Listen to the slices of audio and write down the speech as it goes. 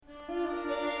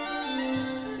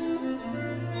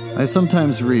I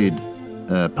sometimes read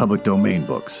public domain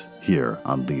books here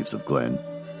on Leaves of Glen.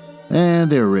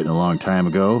 And they were written a long time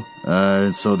ago,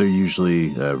 so they're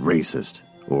usually racist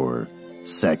or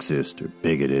sexist or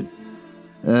bigoted.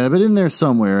 But in there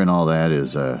somewhere and all that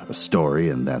is a story,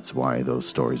 and that's why those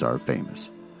stories are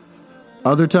famous.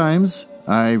 Other times,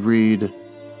 I read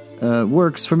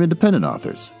works from independent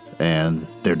authors, and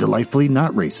they're delightfully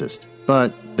not racist,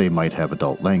 but they might have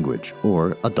adult language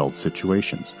or adult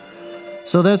situations.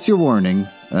 So that's your warning,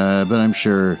 but I'm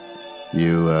sure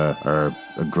you are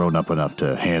grown up enough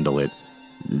to handle it.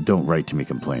 Don't write to me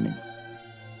complaining.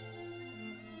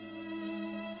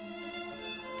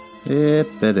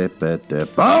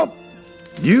 Oh!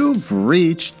 You've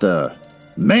reached the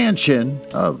mansion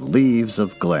of Leaves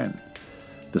of Glen.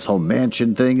 This whole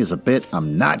mansion thing is a bit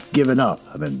I'm not giving up.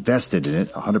 I'm invested in it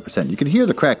 100%. You can hear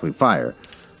the crackling fire.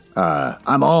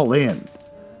 I'm all in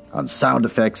on sound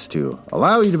effects to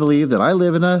allow you to believe that I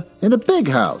live in a big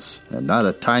house and not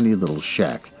a tiny little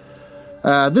shack.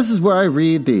 This is where I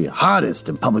read the hottest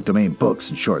in public domain books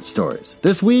and short stories.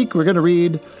 This week we're going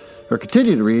to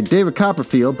continue to read David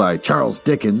Copperfield by Charles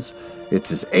Dickens. It's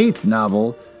his 8th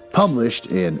novel, published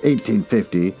in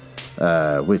 1850,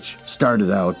 which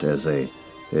started out as a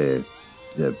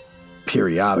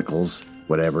periodicals,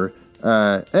 whatever,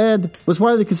 and was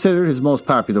widely considered his most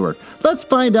popular work. Let's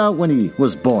find out when he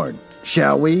was born,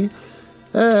 shall we?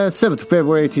 7th of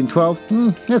February,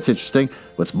 1812. That's interesting.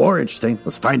 What's more interesting,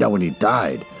 let's find out when he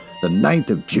died, the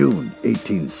 9th of June,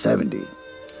 1870.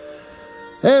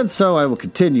 And so I will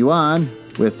continue on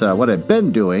with what I've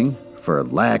been doing for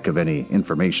lack of any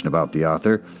information about the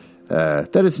author.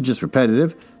 That isn't just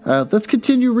repetitive. Let's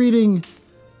continue reading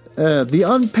The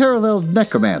Unparalleled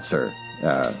Necromancer,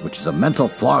 which is a Mental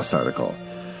Floss article,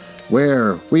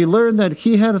 where we learn that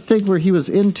he had a thing where he was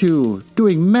into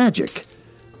doing magic,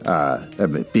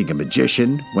 being a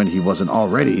magician when he wasn't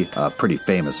already a pretty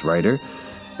famous writer,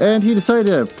 and he decided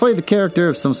to play the character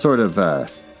of some sort of,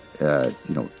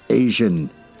 Asian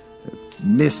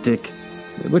mystic,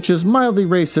 which is mildly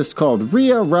racist, called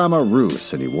Ria Rama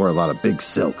Rus, and he wore a lot of big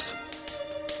silks.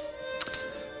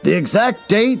 The exact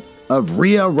date of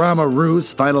Ria Rama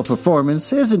Rus' final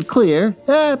performance isn't clear,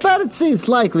 but it seems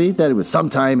likely that it was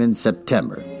sometime in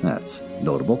September. That's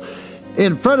notable.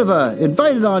 In front of an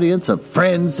invited audience of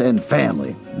friends and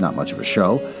family. Not much of a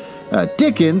show.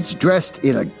 Dickens, dressed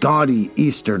in a gaudy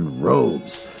Eastern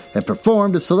robes, and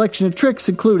performed a selection of tricks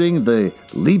including the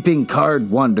leaping card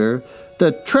wonder,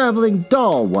 the traveling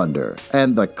doll wonder,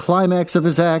 and the climax of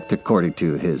his act, according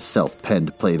to his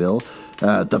self-penned playbill,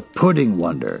 the pudding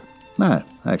wonder. I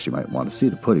actually might want to see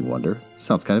the pudding wonder.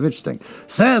 Sounds kind of interesting.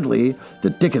 Sadly,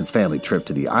 the Dickens family trip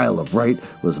to the Isle of Wight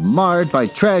was marred by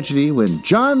tragedy when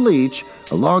John Leech,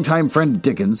 a longtime friend of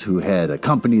Dickens who had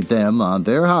accompanied them on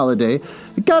their holiday,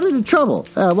 got into trouble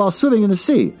while swimming in the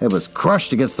sea and was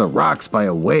crushed against the rocks by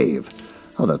a wave.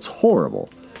 Oh, that's horrible.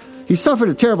 He suffered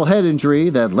a terrible head injury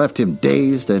that left him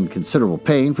dazed and considerable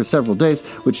pain for several days,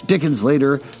 which Dickens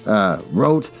later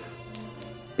wrote,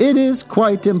 "It is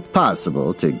quite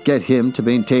impossible to get him to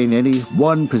maintain any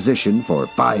one position for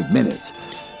 5 minutes.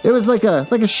 It was like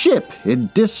a ship in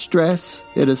distress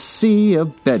in a sea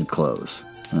of bedclothes."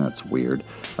 That's weird.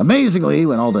 Amazingly,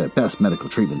 when all the best medical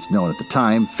treatments known at the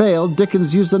time failed,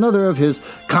 Dickens used another of his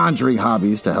conjuring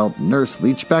hobbies to help nurse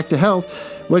Leech back to health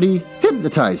when he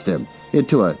hypnotized him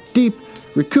into a deep,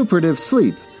 recuperative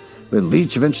sleep. When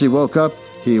Leech eventually woke up,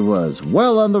 he was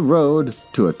well on the road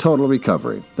to a total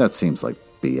recovery. That seems like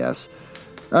BS.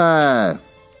 Well,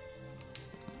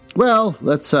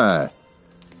 let's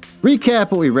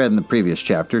recap what we read in the previous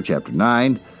chapter, chapter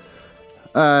 9.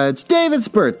 It's David's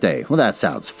birthday. Well, that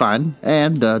sounds fun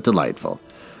and delightful.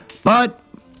 But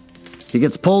he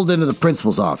gets pulled into the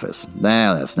principal's office.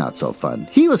 Nah, that's not so fun.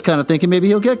 He was kind of thinking maybe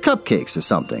he'll get cupcakes or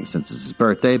something since it's his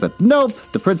birthday, but nope.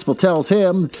 The principal tells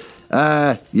him,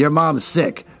 your mom's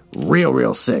sick.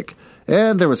 Real sick.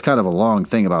 And there was kind of a long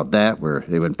thing about that where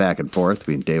they went back and forth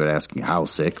between David asking how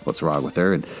sick, what's wrong with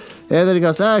her, and then he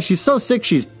goes, she's so sick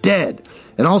she's dead.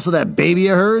 And also that baby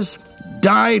of hers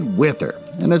died with her.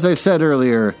 And as I said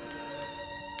earlier,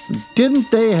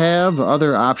 didn't they have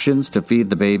other options to feed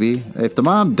the baby? If the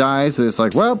mom dies, it's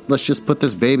like, well, let's just put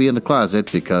this baby in the closet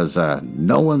because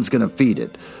no one's going to feed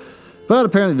it. But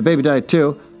apparently the baby died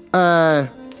too. And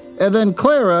then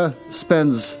Clara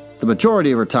spends the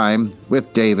majority of her time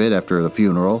with David after the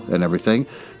funeral and everything,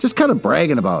 just kind of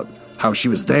bragging about how she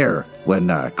was there when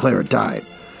Clara died.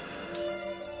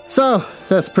 So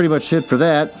that's pretty much it for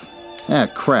that.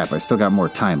 Crap, I still got more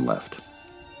time left.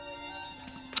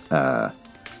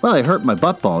 Well, I hurt my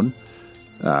butt bone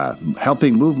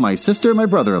helping move my sister and my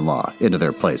brother-in-law into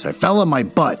their place. I fell on my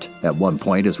butt at one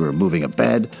point as we were moving a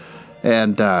bed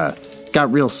and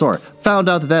got real sore. Found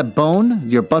out that bone,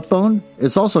 your butt bone,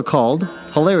 is also called,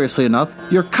 hilariously enough,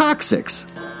 your coccyx.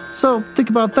 So think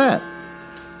about that.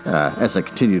 As I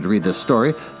continue to read this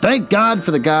story, thank God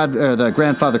for the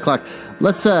grandfather clock.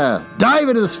 Let's dive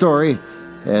into the story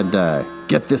and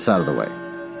get this out of the way.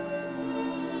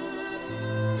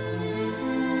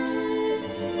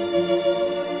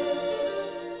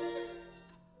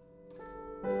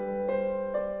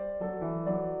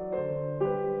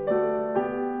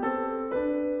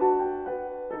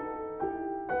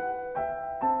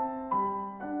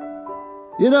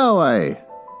 You know, I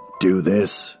do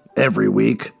this every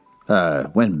week.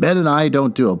 When Ben and I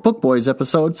don't do a Book Boys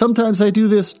episode, sometimes I do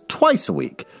this twice a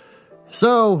week.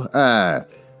 So,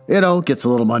 it gets a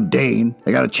little mundane.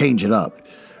 I gotta change it up.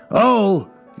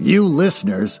 Oh, you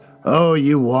listeners,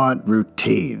 you want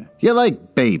routine. You're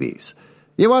like babies.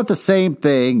 You want the same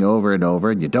thing over and over,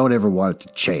 and you don't ever want it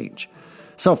to change.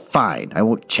 So fine, I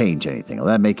won't change anything. Will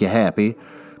that make you happy?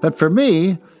 But for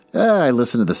me, I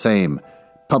listen to the same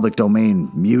public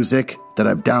domain music that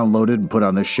I've downloaded and put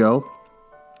on this show.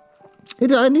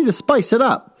 I need to spice it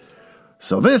up.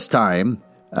 So this time,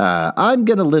 I'm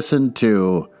going to listen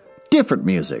to different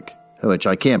music, which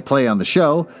I can't play on the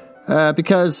show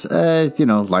because,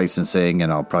 licensing,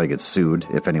 and I'll probably get sued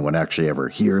if anyone actually ever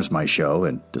hears my show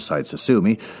and decides to sue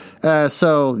me.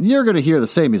 So you're going to hear the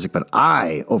same music, but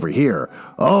I, over here,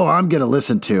 I'm going to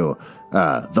listen to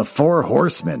The Four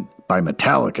Horsemen by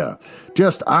Metallica,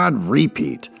 just on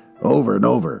repeat, over and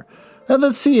over. And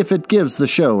let's see if it gives the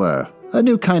show a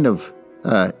new kind of,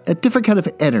 a different kind of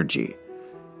energy.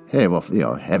 Hey,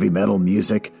 well, heavy metal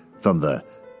music from the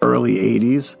early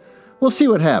 80s. We'll see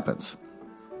what happens.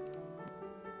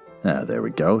 There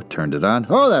we go, turned it on.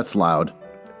 Oh, that's loud.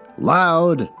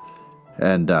 Loud.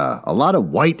 And a lot of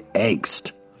white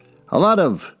angst. A lot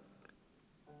of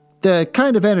the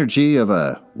kind of energy of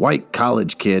a white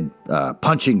college kid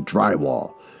punching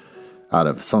drywall out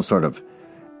of some sort of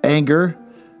anger.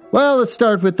 Well, let's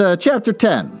start with Chapter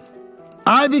 10.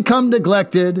 I become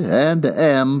neglected and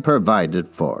am provided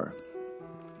for.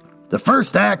 The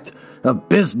first act of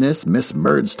business Miss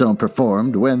Murdstone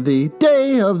performed when the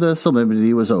day of the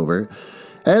solemnity was over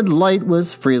and light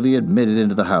was freely admitted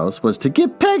into the house was to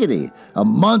give Peggotty a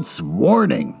month's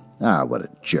warning. What a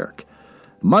jerk.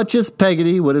 Much as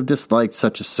Peggotty would have disliked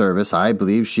such a service, I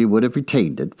believe she would have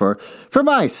retained it for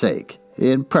my sake,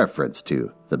 in preference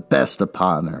to the best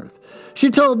upon earth. She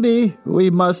told me we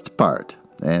must part,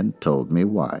 and told me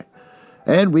why.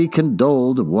 And we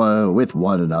condoled with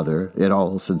one another in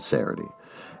all sincerity.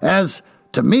 As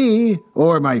to me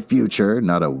or my future,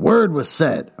 not a word was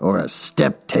said or a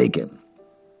step taken.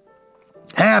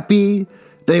 Happy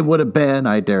they would have been,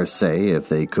 I dare say, if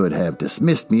they could have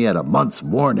dismissed me at a month's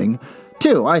warning.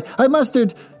 Too, I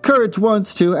mustered courage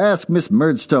once to ask Miss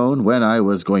Murdstone when I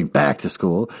was going back to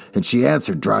school, and she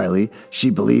answered dryly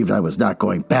she believed I was not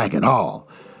going back at all.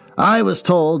 I was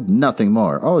told nothing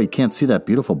more. Oh, you can't see that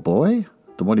beautiful boy?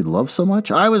 The one he loves so much?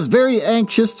 I was very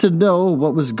anxious to know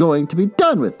what was going to be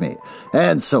done with me,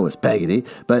 and so was Peggotty,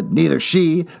 but neither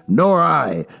she nor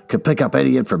I could pick up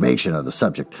any information on the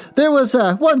subject. There was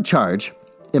one charge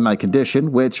in my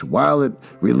condition, which, while it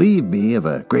relieved me of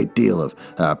a great deal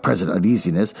of present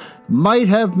uneasiness, might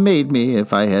have made me,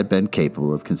 if I had been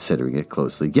capable of considering it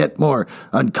closely, yet more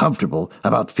uncomfortable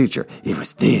about the future. It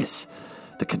was this.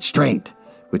 The constraint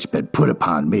which had been put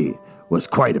upon me was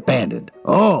quite abandoned.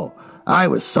 I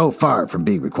was so far from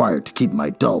being required to keep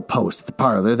my dull post at the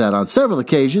parlor that on several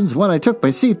occasions, when I took my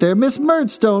seat there, Miss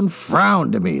Murdstone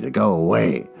frowned at me to go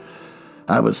away.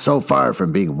 I was so far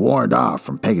from being warned off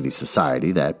from Peggotty's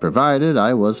society that, provided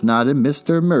I was not in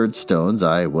Mr. Murdstone's,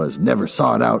 I was never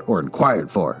sought out or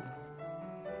inquired for.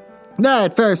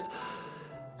 At first,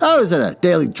 I was in a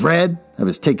daily dread of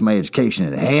his taking my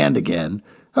education in hand again,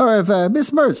 or of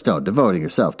Miss Murdstone devoting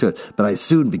herself to it, but I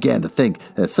soon began to think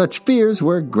that such fears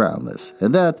were groundless,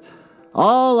 and that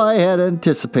all I had to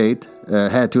anticipate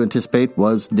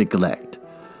was neglect.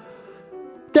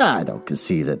 I don't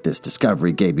concede that this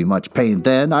discovery gave me much pain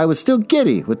then. I was still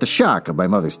giddy with the shock of my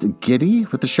mother's... Giddy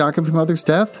with the shock of your mother's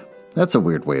death? That's a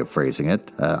weird way of phrasing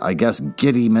it. I guess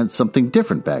giddy meant something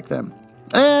different back then.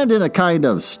 And in a kind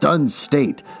of stunned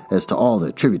state as to all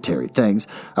the tributary things,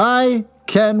 I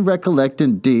can recollect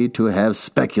indeed to have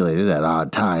speculated at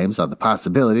odd times on the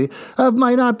possibility of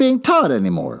my not being taught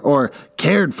anymore, or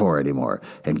cared for anymore,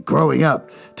 and growing up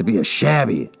to be a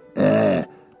shabby,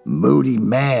 moody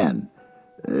man,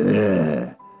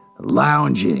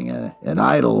 lounging an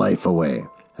idle life away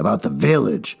about the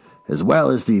village as well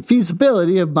as the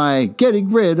feasibility of my getting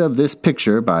rid of this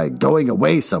picture by going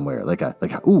away somewhere, like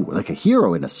a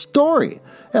hero in a story,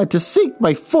 to seek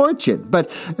my fortune. But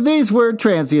these were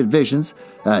transient visions,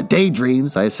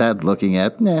 daydreams I sat looking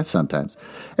at, sometimes,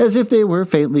 as if they were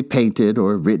faintly painted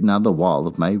or written on the wall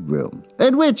of my room,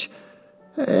 and which,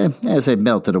 as they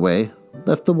melted away,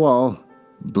 left the wall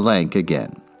blank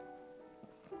again.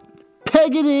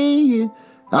 "Peggotty!"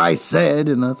 I said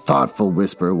in a thoughtful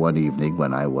whisper one evening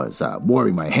when I was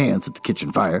warming my hands at the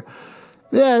kitchen fire.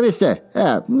 Mr.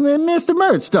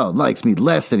 Murdstone likes me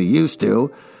less than he used to.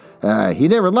 He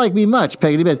never liked me much,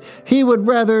 Peggotty, but he would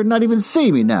rather not even see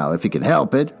me now if he can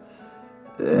help it."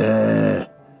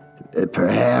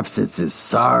 "Perhaps it's his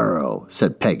sorrow,"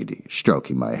 said Peggotty,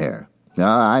 stroking my hair.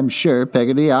 "I'm sure,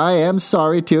 Peggotty, I am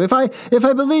sorry, too. If I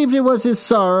believed it was his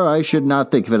sorrow, I should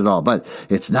not think of it at all. But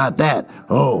it's not that.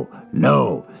 Oh,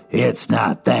 no, it's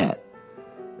not that."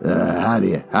 How do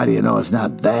you know it's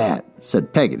not that?"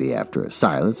 said Peggotty after a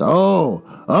silence.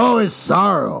 Oh, his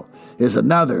sorrow is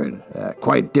another and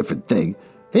quite different thing.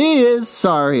 He is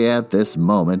sorry at this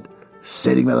moment,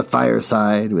 sitting by the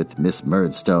fireside with Miss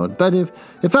Murdstone. But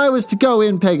if I was to go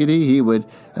in, Peggotty, he would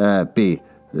be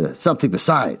something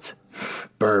besides."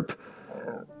 Burp.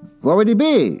 "What would he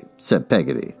be?" said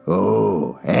Peggotty.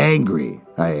 "Oh, angry,"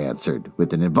 I answered,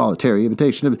 with an involuntary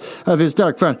imitation of his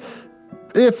dark frown.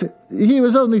 "If he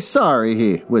was only sorry,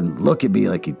 he wouldn't look at me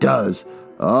like he does.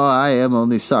 Oh, I am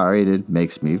only sorry, and it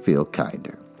makes me feel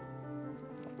kinder."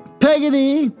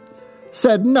 Peggotty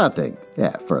said nothing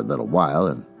for a little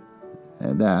while,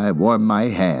 and I warmed my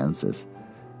hands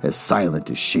as silent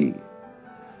as she.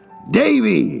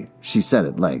 "Davy," she said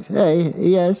at length.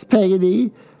 Yes,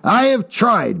 Peggotty?" "I have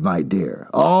tried, my dear,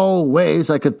 all ways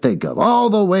I could think of,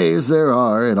 all the ways there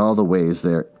are and all the ways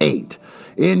there ain't.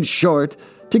 In short,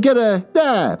 to get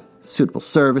a suitable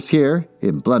service here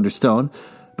in Blunderstone,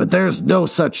 but there's no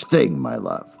such thing, my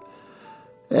love."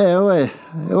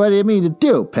 What do you mean to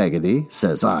do, Peggotty?"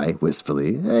 says I,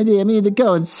 wistfully. "Do you mean to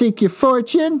go and seek your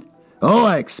fortune?" "Oh,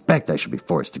 I expect I shall be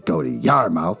forced to go to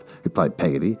Yarmouth," replied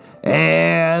Peggotty,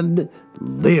 "and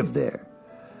live there."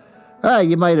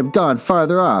 You might have gone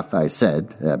farther off," I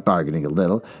said, bargaining a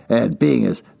little, "and being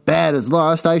as bad as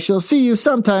lost, I shall see you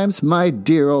sometimes, my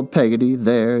dear old Peggotty.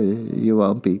 There, you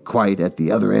won't be quite at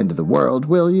the other end of the world,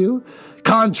 will you?"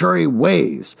 "Contrary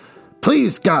ways!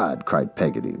 Please God," cried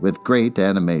Peggotty, with great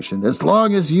animation. "As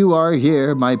long as you are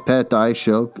here, my pet, I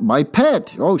shall—" "My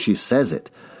pet!" Oh, she says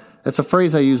it. That's a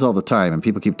phrase I use all the time, and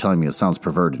people keep telling me it sounds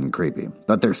perverted and creepy.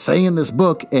 But they're saying in this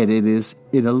book, and it is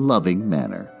in a loving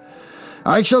manner.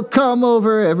 "I shall come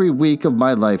over every week of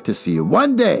my life to see you.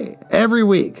 One day, every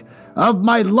week of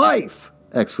my life!"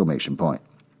 Exclamation point.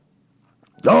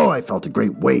 Oh, I felt a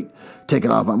great weight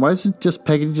taken off. Why doesn't just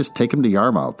Peggotty just take him to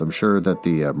Yarmouth? I'm sure that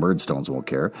the Murdstones won't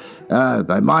care.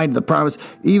 I mind the promise.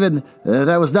 Even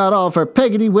that was not all, for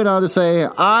Peggotty went on to say,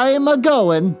 "I'm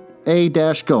a-going,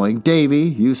 going, Davy,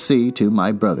 you see, to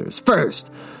my brothers.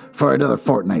 First, for another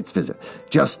fortnight's visit,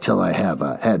 just till I have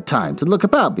had time to look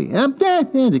about me, and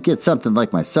to get something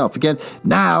like myself again.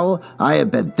 Now, I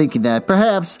have been thinking that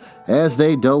perhaps, as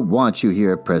they don't want you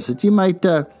here at present, you might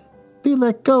be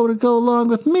let go to go along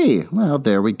with me." Well,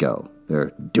 there we go.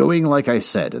 They're doing like I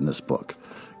said in this book.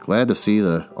 Glad to see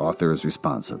the author is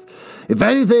responsive. If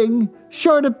anything,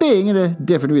 short of being in a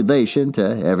different relation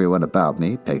to everyone about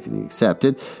me, Peggotty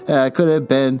accepted, could have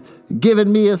been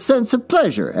given me a sense of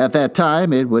pleasure at that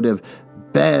time, it would have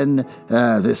been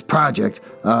this project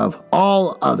of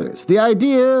all others. The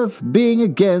idea of being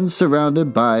again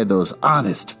surrounded by those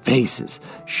honest faces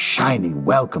shining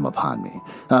welcome upon me,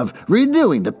 of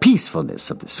renewing the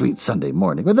peacefulness of the sweet Sunday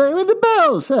morning with the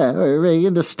bells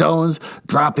ringing, the stones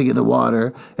dropping in the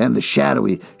water, and the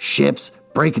shadowy ships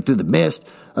breaking through the mist,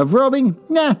 of roaming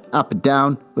up and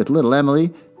down with little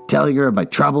Emily, telling her of my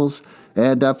troubles,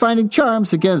 and finding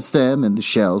charms against them and the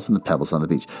shells and the pebbles on the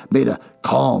beach, made a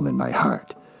calm in my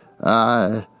heart.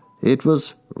 It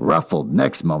was ruffled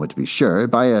next moment, to be sure,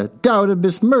 by a doubt of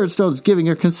Miss Murdstone's giving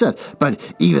her consent, but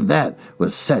even that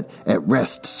was set at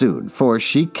rest soon, for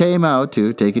she came out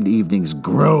to take an evening's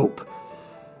grope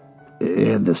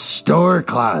in the store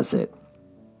closet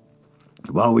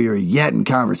while we were yet in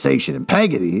conversation, and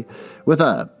Peggotty, with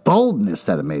a boldness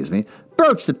that amazed me,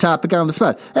 broached the topic on the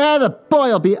spot. "The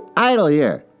boy'll be idle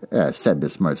here," said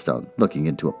Miss Murdstone, looking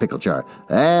into a pickle jar.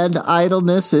 "And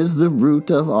idleness is the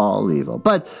root of all evil.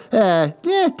 But,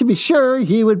 to be sure,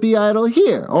 he would be idle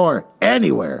here, or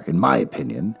anywhere, in my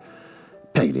opinion."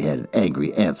 Peggotty had an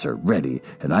angry answer ready,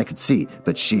 and I could see,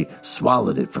 but she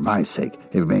swallowed it for my sake.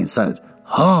 It remained silent.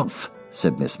 "Humph,"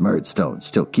 said Miss Murdstone,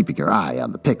 still keeping her eye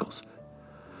on the pickles.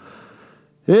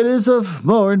 It is of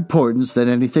more importance than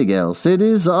anything else. It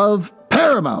is of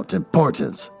paramount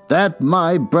importance that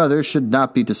my brother should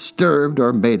not be disturbed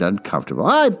or made uncomfortable.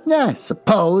 I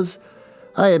suppose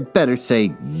I had better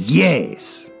say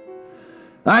yes.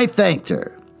 I thanked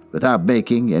her, without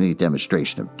making any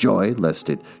demonstration of joy, lest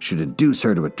it should induce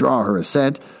her to withdraw her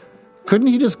assent. Couldn't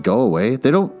he just go away?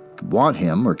 They don't want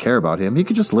him or care about him. He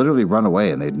could just literally run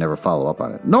away and they'd never follow up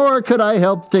on it. Nor could I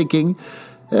help thinking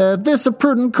this a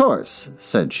prudent course,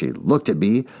 since she looked at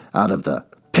me out of the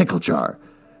pickle jar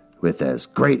with as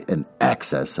great an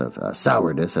excess of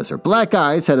sourness as her black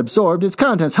eyes had absorbed its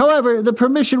contents. However, the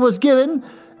permission was given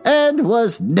and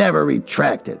was never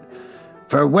retracted.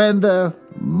 For when the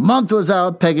month was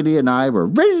out, Peggotty and I were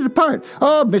ready to depart.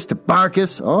 Mr.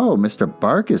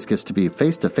 Barkis gets to be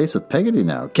face-to-face with Peggotty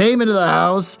now. Came into the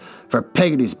house for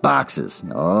Peggotty's boxes.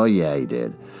 Oh, yeah, he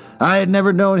did. I had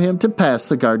never known him to pass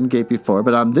the garden gate before,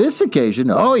 but on this occasion,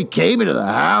 he came into the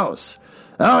house.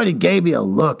 And he gave me a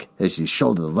look as he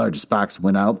shouldered the largest box and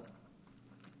went out.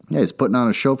 Yeah, he's putting on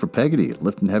a show for Peggotty,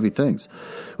 lifting heavy things,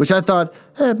 which I thought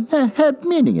had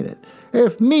meaning in it.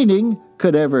 If meaning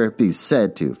could ever be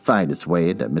said to find its way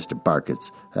into Mr.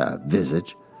 Barkit's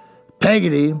visage,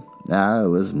 Peggotty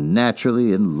was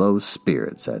naturally in low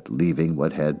spirits at leaving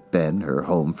what had been her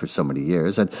home for so many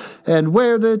years, and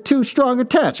where the two strong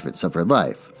attachments of her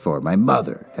life for my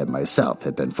mother and myself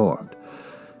had been formed.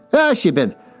 She'd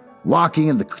been walking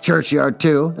in the churchyard,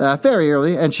 too, very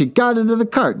early, and she got into the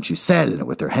cart, and she sat in it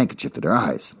with her handkerchief in her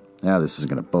eyes. Now, this is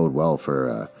going to bode well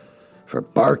for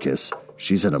Barkis.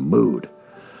 She's in a mood.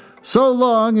 So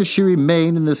long as she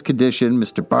remained in this condition,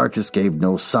 Mr. Barkis gave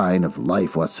no sign of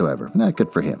life whatsoever.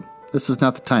 Good for him. This is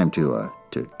not the time to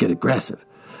get aggressive.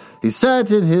 He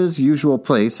sat in his usual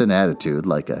place and attitude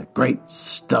like a great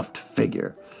stuffed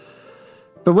figure.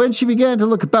 But when she began to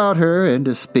look about her and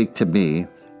to speak to me,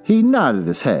 he nodded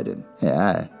his head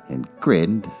and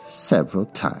grinned several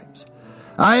times.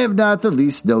 I have not the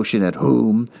least notion at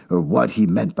whom or what he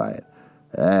meant by it.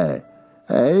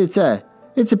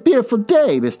 It's a beautiful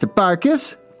day, Mr.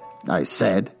 Barkis, I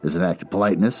said, as an act of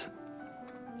politeness.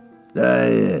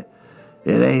 It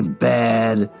ain't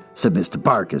bad, said Mr.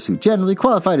 Barkis, who generally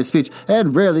qualified his speech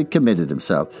and rarely committed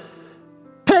himself.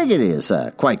 Peggotty is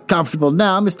quite comfortable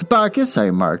now, Mr. Barkis, I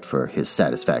remarked for his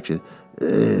satisfaction.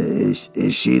 Is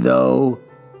she, though?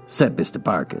 Said Mr.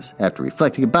 Barkis, after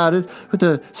reflecting about it with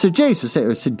a sagacious,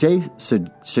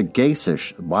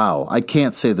 wow, I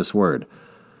can't say this word.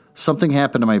 Something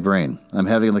happened to my brain. I'm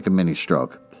having like a mini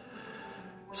stroke.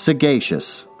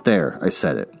 Sagacious. There, I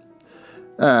said it.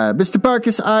 Mr.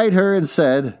 Barkis eyed her and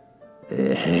said,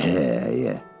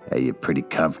 Are you pretty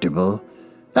comfortable?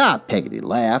 Peggotty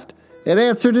laughed and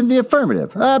answered in the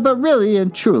affirmative. But really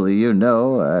and truly,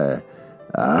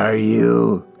 are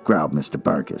you? Growled Mr.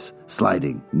 Barkis,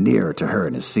 sliding nearer to her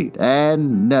in his seat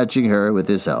and nudging her with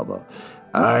his elbow.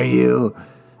 Are you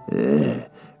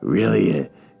really,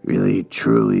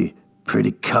 truly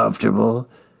pretty comfortable?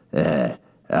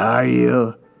 Are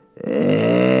you?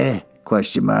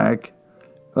 Question mark.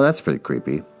 Well, that's pretty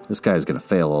creepy. This guy's going to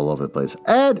fail all over the place.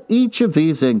 At each of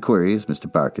these inquiries,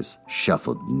 Mr. Barkis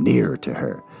shuffled nearer to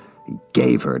her and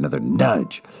gave her another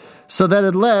nudge, so that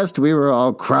at last we were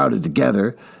all crowded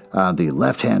together on the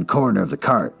left-hand corner of the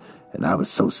cart, and I was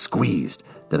so squeezed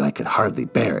that I could hardly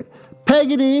bear it.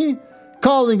 Peggotty,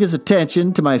 calling his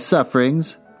attention to my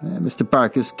sufferings, Mr.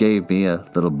 Barkis gave me a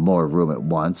little more room at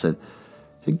once, and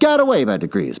it got away by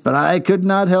degrees, but I could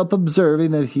not help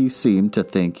observing that he seemed to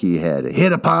think he had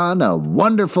hit upon a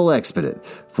wonderful expedient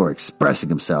for expressing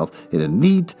himself in a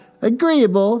neat,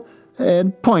 agreeable,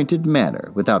 and pointed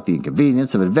manner, without the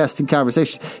inconvenience of investing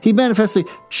conversation. He manifestly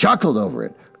chuckled over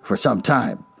it for some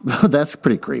time. That's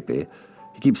pretty creepy.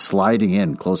 He keeps sliding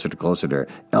in closer to her,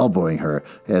 elbowing her,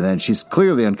 and then she's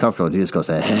clearly uncomfortable, and he just goes,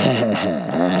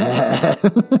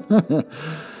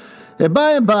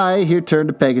 And by, he turned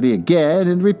to Peggotty again,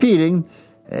 and repeating,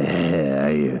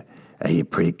 Are you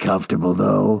pretty comfortable,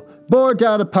 though? Bore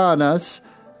down upon us,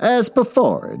 as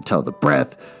before, until the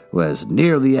breath was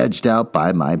nearly edged out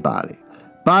by my body.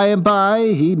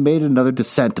 By, he made another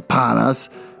descent upon us,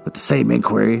 with the same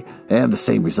inquiry and the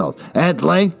same result. At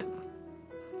length,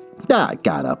 I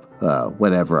got up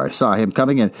whenever I saw him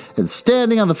coming in, and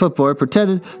standing on the footboard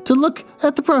pretended to look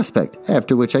at the prospect,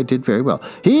 after which I did very well.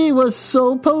 He was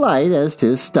so polite as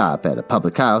to stop at a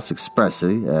public house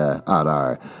expressly on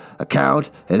our account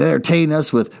and entertain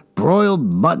us with broiled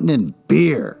mutton and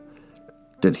beer.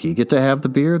 Did he get to have the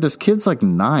beer? This kid's like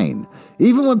 9.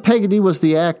 Even when Peggotty was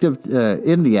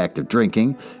in the act of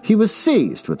drinking, he was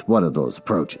seized with one of those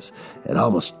approaches and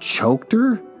almost choked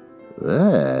her.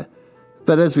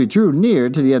 But as we drew near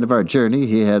to the end of our journey,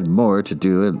 he had more to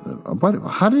do. And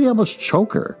how did he almost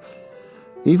choke her?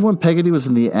 Even when Peggotty was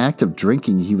in the act of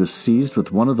drinking, he was seized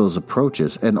with one of those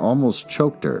approaches and almost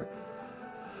choked her.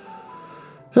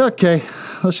 Okay,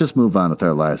 let's just move on with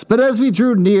our lives. But as we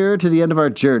drew near to the end of our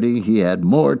journey, he had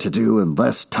more to do and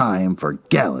less time for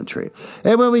gallantry.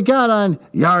 And when we got on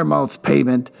Yarmouth's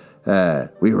pavement,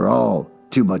 we were all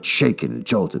too much shaken and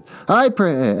jolted. I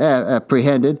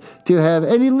apprehended to have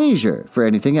any leisure for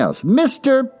anything else.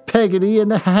 Mr. Peggotty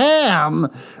and Ham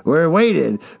were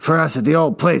waiting for us at the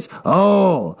old place.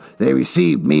 Oh, they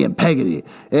received me and Peggotty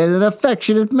in an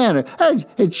affectionate manner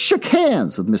and shook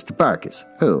hands with Mr. Barkis,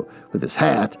 who, with his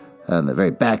hat on the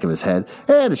very back of his head,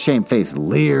 had a shamefaced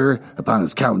leer upon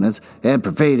his countenance, and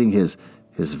pervading his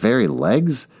very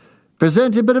legs,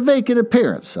 presented but a vacant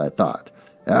appearance, I thought.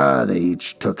 They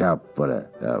each took out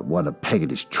one of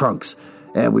Peggotty's trunks,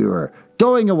 and we were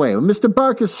going away when Mr.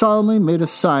 Barkis solemnly made a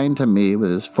sign to me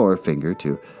with his forefinger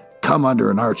to come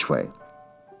under an archway.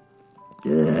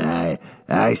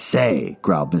 I say,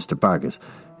 growled Mr. Barkis,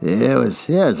 it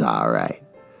was all right.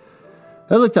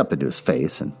 I looked up into his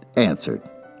face and answered,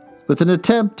 with an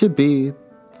attempt to be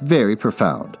very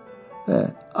profound.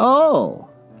 Oh.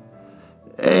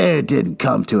 It didn't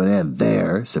come to an end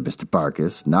there, said Mr.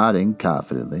 Barkis, nodding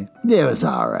confidently. It was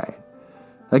all right.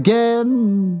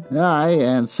 Again, I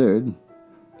answered,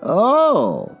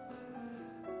 oh.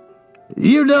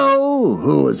 You know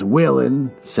who was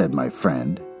willing, said my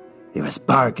friend. It was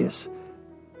Barkis,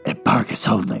 and Barkis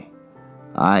only.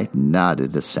 I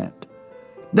nodded assent.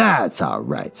 That's all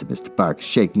right, said Mr. Barkis,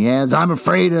 shaking hands. I'm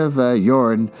afraid of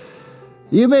yourn.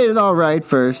 You made it all right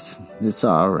first. It's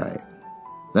all right.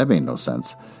 That made no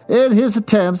sense. In his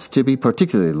attempts to be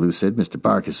particularly lucid, Mr.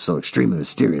 Barkis was so extremely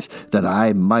mysterious that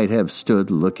I might have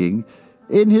stood looking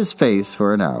in his face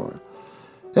for an hour,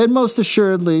 and most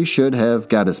assuredly should have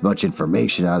got as much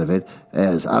information out of it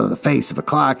as out of the face of a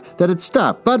clock that had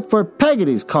stopped. But for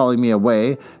Peggotty's calling me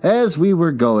away as we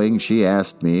were going, she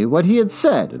asked me what he had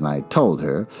said, and I told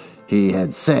her he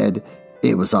had said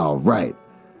it was all right.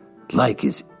 Like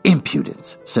his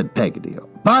impudence, said Peggotty.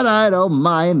 But I don't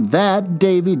mind that,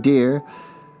 Davy dear.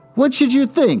 What should you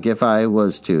think if I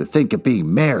was to think of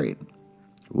being married?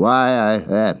 Why,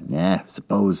 I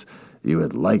suppose you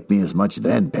would like me as much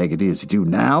then, Peggotty, as you do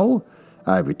now?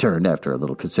 I returned after a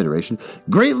little consideration,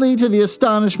 greatly to the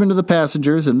astonishment of the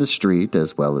passengers in the street,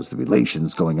 as well as the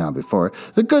relations going on before.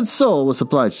 The good soul was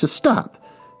obliged to stop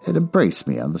and embrace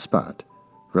me on the spot.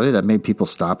 Really, that made people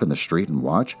stop in the street and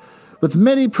watch, with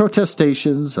many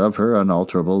protestations of her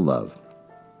unalterable love.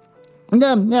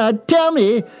 Tell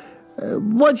me,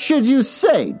 what should you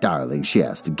say, darling, she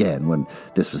asked again when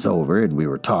this was over and we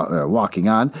were walking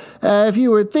on. If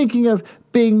you were thinking of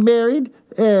being married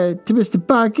to Mr.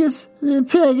 Barkis,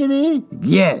 Peggotty?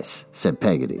 Yes, said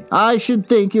Peggotty. I should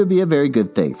think it would be a very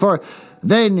good thing, for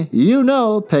then, you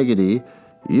know, Peggotty,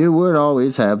 you would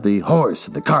always have the horse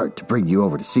and the cart to bring you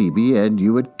over to see me, and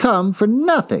you would come for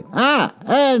nothing.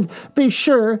 And be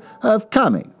sure of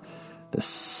coming. The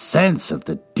sense of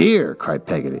the dear, cried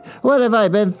Peggotty. What have I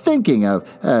been thinking of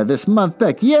this month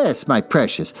back? Yes, my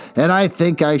precious, and I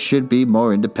think I should be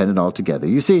more independent altogether.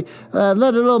 You see,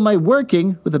 let alone my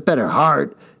working with a better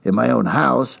heart in my own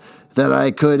house than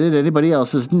I could in anybody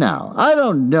else's now. I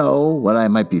don't know what I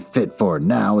might be fit for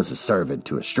now as a servant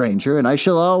to a stranger, and I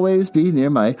shall always be near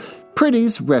my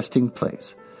pretty's resting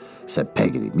place, said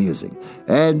Peggotty, musing,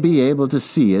 and be able to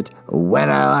see it when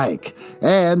I like,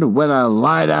 and when I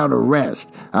lie down to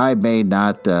rest, I may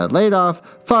not laid off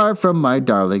far from my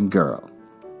darling girl.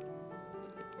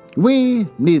 We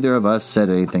neither of us said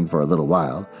anything for a little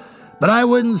while, but I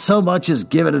wouldn't so much as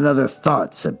give it another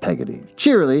thought, said Peggotty,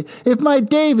 cheerily, if my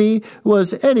Davy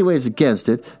was anyways against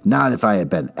it, not if I had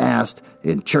been asked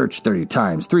in church 30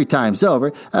 times, 3 times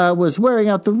over, was wearing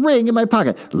out the ring in my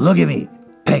pocket. Look at me,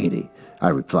 Peggotty, I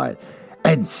replied,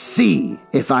 and see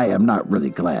if I am not really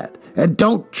glad, and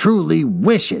don't truly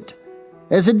wish it,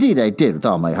 as indeed I did with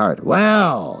all my heart.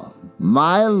 Well,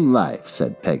 my life,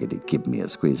 said Peggotty, giving me a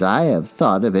squeeze, I have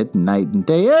thought of it night and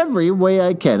day, every way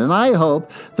I can, and I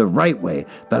hope the right way,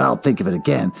 but I'll think of it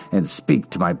again and speak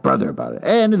to my brother about it.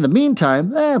 And in the meantime,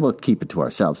 we'll keep it to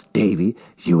ourselves, Davy,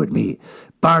 you and me.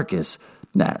 Barkis,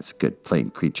 that's a good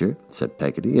plain creature, said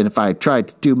Peggotty, and if I tried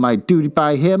to do my duty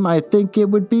by him, I think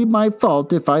it would be my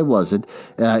fault if I wasn't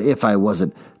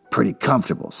pretty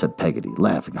comfortable, said Peggotty,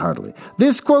 laughing heartily.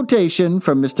 This quotation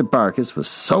from Mr. Barkis was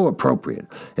so appropriate,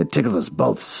 it tickled us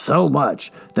both so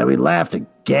much, that we laughed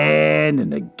again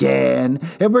and again,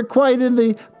 and were quite in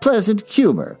the pleasant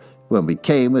humor when we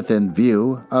came within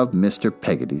view of Mr.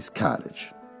 Peggotty's cottage.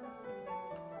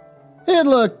 It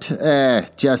looked,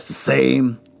 just the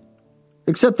same,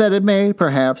 except that it may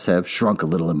perhaps have shrunk a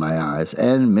little in my eyes,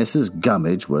 and Mrs.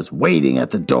 Gummidge was waiting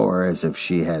at the door as if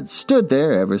she had stood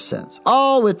there ever since,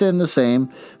 all within the same,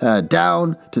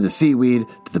 down to the seaweed,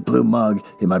 to the blue mug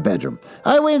in my bedroom.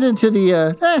 I went into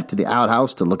the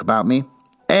outhouse to look about me,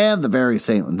 and the very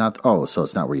same, so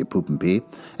it's not where you poop and pee,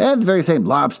 and the very same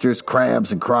lobsters,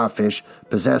 crabs, and crawfish,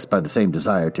 possessed by the same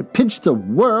desire to pinch the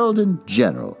world in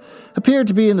general, appeared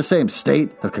to be in the same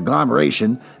state of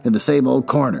conglomeration in the same old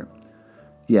corner.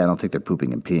 Yeah, I don't think they're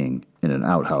pooping and peeing in an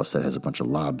outhouse that has a bunch of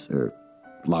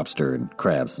lobster and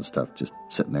crabs and stuff just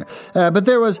sitting there. But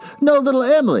there was no little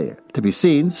Emily to be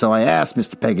seen, so I asked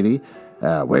Mr. Peggotty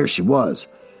where she was.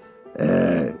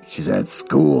 She's at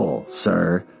school,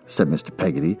 sir, said Mr.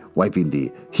 Peggotty, wiping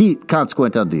the heat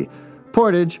consequent on the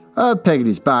portage of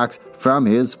Peggotty's box from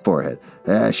his forehead.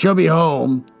 She'll be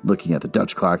home, looking at the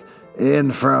Dutch clock,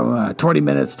 in from 20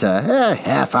 minutes to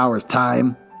half hour's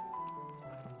time.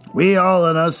 We all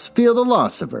on us feel the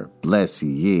loss of her, bless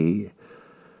ye.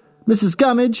 Mrs.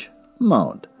 Gummidge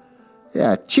moaned.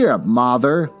 Yeah, cheer up,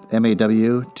 Mawther,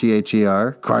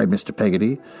 M-A-W-T-H-E-R, cried Mr.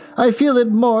 Peggotty. I feel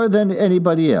it more than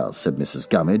anybody else, said Mrs.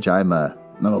 Gummidge. I'm a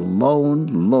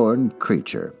lone, lorn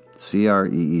creature,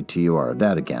 C-R-E-E-T-U-R,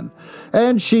 that again.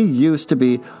 And she used to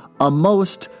be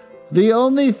almost the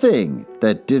only thing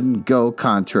that didn't go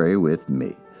contrary with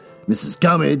me. Mrs.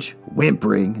 Gummidge,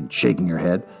 whimpering and shaking her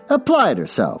head, applied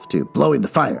herself to blowing the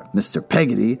fire. Mr.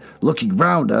 Peggotty, looking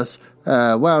round us,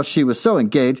 while she was so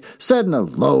engaged, said in a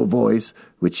low voice,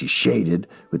 which he shaded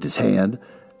with his hand,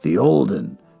 the old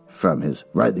 'un, from his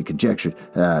rightly conjectured,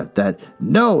 that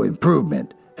no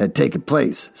improvement had taken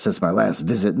place since my last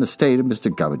visit in the state of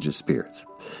Mr. Gummidge's spirits.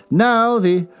 Now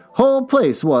the whole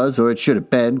place was, or it should have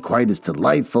been, quite as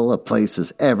delightful a place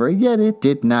as ever, yet it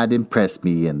did not impress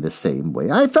me in the same way.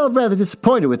 I felt rather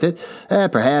disappointed with it.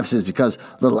 Perhaps it was because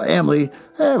little Emily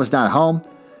was not home.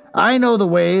 I know the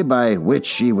way by which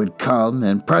she would come,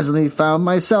 and presently found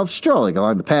myself strolling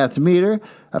along the path to meet her.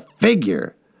 A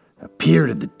figure appeared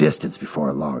in the distance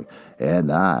before long,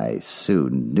 and I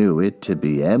soon knew it to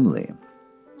be Emily.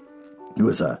 It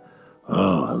was a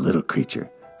little creature,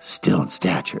 still in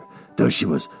stature, though she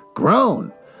was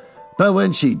grown. But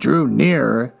when she drew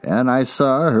nearer, and I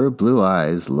saw her blue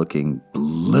eyes looking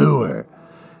bluer,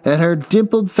 and her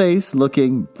dimpled face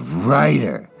looking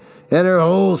brighter, and her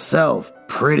whole self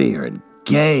prettier and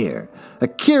gayer, a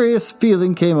curious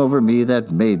feeling came over me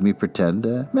that made me pretend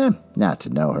not to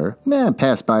know her,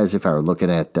 pass by as if I were looking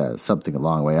at something a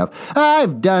long way off.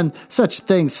 I've done such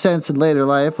things since in later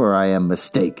life where I am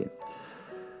mistaken.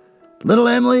 Little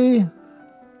Emily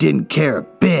didn't care a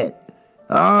bit.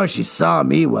 Oh, she saw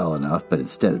me well enough, but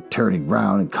instead of turning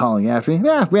round and calling after me,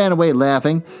 ran away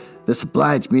laughing. This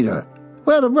obliged me to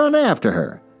run after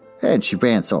her. And she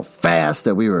ran so fast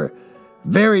that we were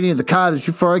very near the cottage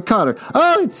before I caught her.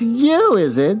 Oh, it's you,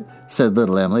 is it? Said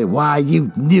little Emily. Why,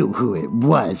 you knew who it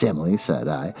was, Emily, said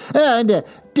I. And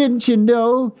didn't you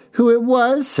know who it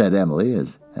was? Said Emily,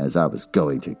 as I was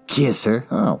going to kiss her.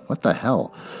 Oh, what the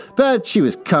hell? But she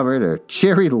was covered her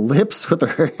cherry lips with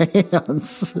her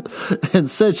hands and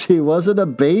said she wasn't a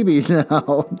baby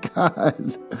now.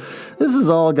 God, this has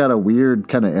all got a weird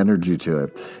kind of energy to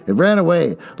it. It ran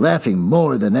away, laughing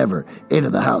more than ever, into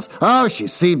the house. Oh, she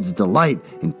seemed to delight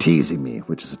in teasing me,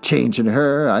 which is a change in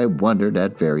her I wondered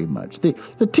at very much.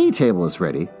 The tea table was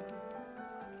ready,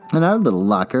 and our little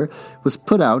locker was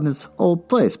put out in its old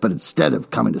place. But instead of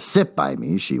coming to sit by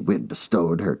me, she went and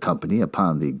bestowed her company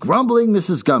upon the grumbling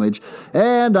Mrs. Gummidge,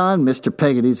 and on Mr.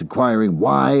 Peggotty's inquiring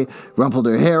why, rumpled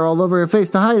her hair all over her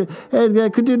face to hide it,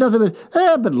 and could do nothing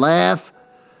but laugh.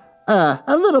 A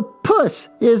little puss,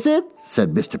 is it?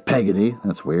 Said Mr. Peggotty.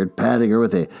 That's weird, patting her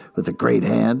with a great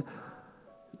hand.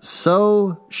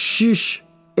 So shish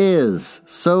is,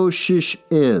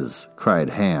 cried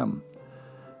Ham.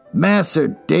 Masser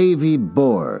Davy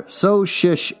bore, so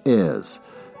shish is.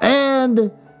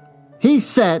 And he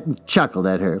sat and chuckled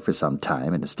at her for some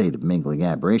time in a state of mingling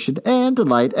admiration and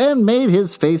delight, and made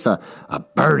his face a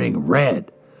burning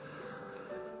red.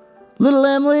 Little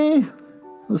Emily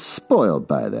was spoiled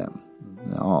by them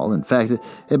all, in fact,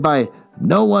 by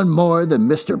no one more than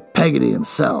Mr. Peggotty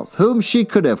himself, whom she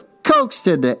could have coaxed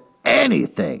into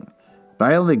anything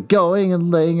by only going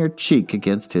and laying her cheek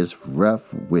against his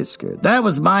rough whisker. That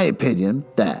was my opinion,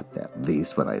 at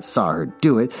least when I saw her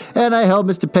do it, and I held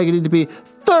Mr. Peggotty to be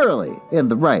thoroughly in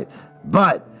the right.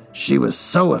 But she was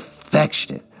so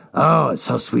affectionate, and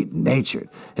so sweet-natured,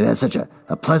 and had such a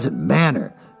pleasant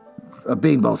manner of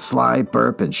being both sly,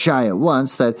 burp, and shy at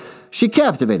once, that she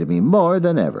captivated me more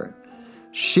than ever.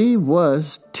 She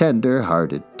was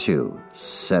tender-hearted, too,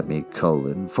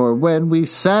 for when we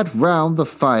sat round the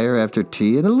fire after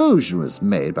tea, an allusion was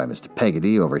made by Mr.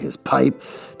 Peggotty over his pipe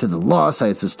to the loss I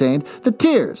had sustained. The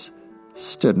tears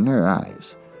stood in her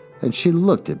eyes, and she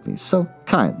looked at me so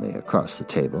kindly across the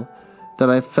table that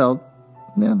I felt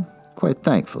quite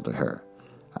thankful to her.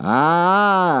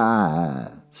 "Ah,"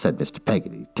 said Mr.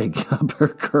 Peggotty, taking up her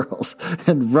curls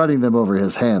and running them over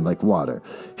his hand like water.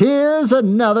 "Here's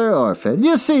another orphan.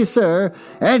 You see, sir.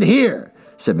 And here,"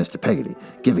 said Mr. Peggotty,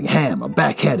 giving Ham a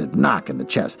backhanded knock in the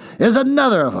chest, "is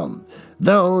another of 'em,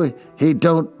 though he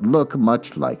don't look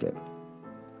much like it."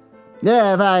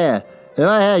 "Yeah, if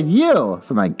I had you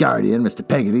for my guardian, Mr.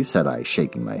 Peggotty," said I,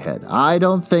 shaking my head, "I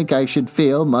don't think I should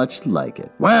feel much like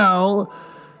it." "Well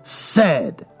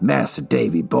said, Master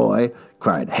Davy boy,"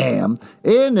 cried Ham,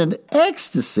 in an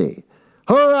ecstasy.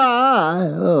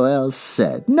 "Hurrah! Well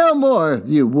said. No more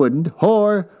you wouldn't.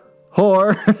 Whore.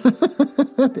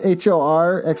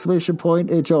 H-O-R, exclamation point,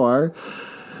 H-O-R.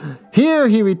 Here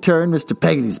he returned Mr.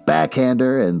 Peggotty's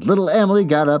backhander, and little Emily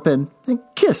got up and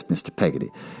kissed Mr.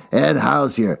 Peggotty. "And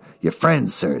how's your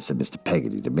friend, sir?" said Mr.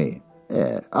 Peggotty to me.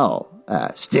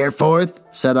 "Steerforth,"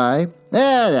 said I.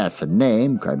 "That's a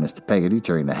name," cried Mr. Peggotty,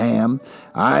 turning to Ham.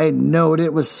 "I knowed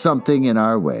it was something in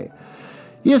our way."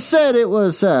 "You said it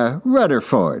was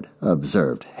Rutherford,"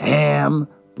 observed Ham,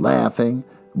 laughing.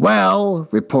 "Well,"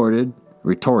 retorted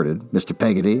Mr.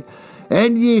 Peggotty,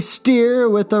 "and ye steer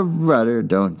with a rudder,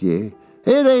 don't ye?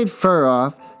 It ain't fur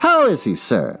off. How is he,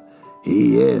 sir?"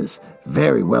 "He is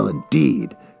very well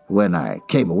indeed. When I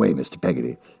came away, Mr.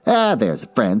 Peggotty." "There's a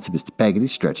friend," said Mr. Peggotty,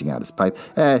 stretching out his pipe.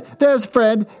 "There's a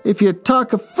friend. If you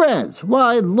talk of friends,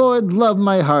 why, Lord love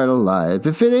my heart alive,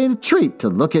 if it ain't a treat to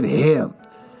look at him."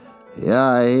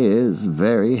 "Yeah, he is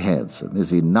very handsome,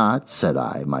 is he not?" said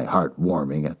I, my heart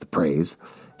warming at the praise.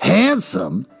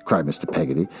 "Handsome?" cried Mr.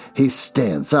 Peggotty. "He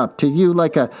stands up to you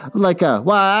like a,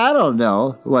 why, I don't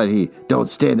know what he don't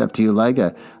stand up to you like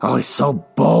a, oh, he's so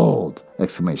bold!"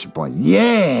 Exclamation point.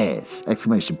 "Yes!"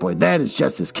 Exclamation point. "That is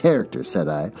just his character," said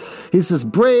I. "He's as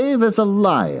brave as a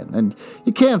lion, and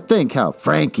you can't think how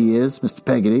frank he is, Mr.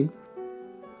 Peggotty."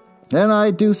 "And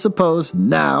I do suppose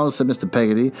now," said Mr.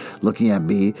 Peggotty, looking at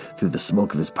me through the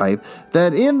smoke of his pipe,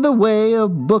 "that in the way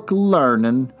of book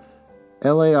larnin',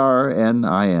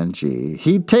 Larning,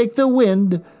 he'd take the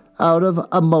wind out of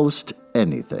a'most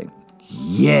anything."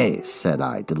 "Yes," said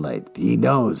I, delighted. "He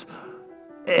knows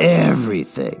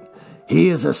everything. He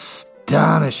is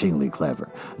astonishingly clever."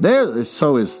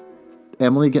 So is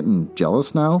Emily getting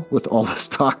jealous now with all this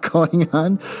talk going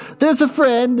on? "There's a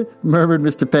friend," murmured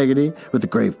Mr. Peggotty with a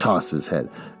grave toss of his head.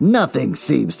 "Nothing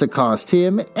seems to cost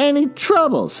him any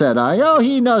trouble," said I. "Oh,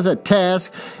 he knows a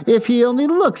task if he only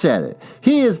looks at it.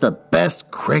 He is the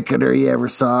best cricketer you ever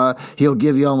saw. He'll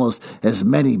give you almost as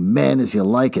many men as you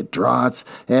like at draughts,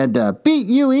 and beat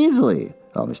you easily."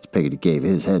 Oh, Mr. Peggotty gave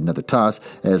his head another toss,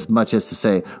 as much as to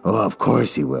say, "Oh, of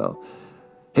course he will."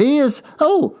 "He is,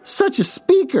 such a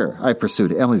speaker," I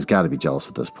pursued. Emily's got to be jealous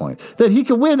at this point. "That he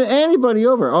can win anybody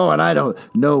over. Oh, and I don't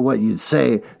know what you'd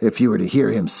say if you were to hear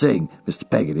him sing, Mr.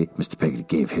 Peggotty." Mr. Peggotty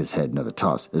gave his head another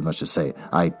toss, as much as to say,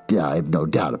 I have no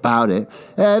doubt about it.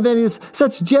 "Then he's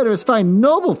such a generous, fine,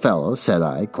 noble fellow," said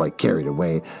I, quite carried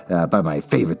away by my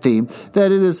favorite theme,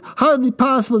 "that it is hardly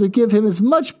possible to give him as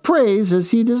much praise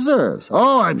as he deserves."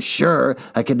 "Oh, I'm sure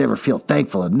I can never feel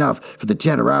thankful enough for the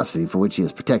generosity for which he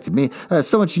has protected me,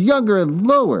 so much younger and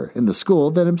lower in the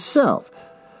school than himself."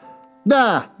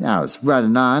 I was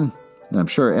running on, and I'm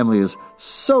sure Emily is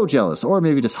so jealous, or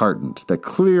maybe disheartened, that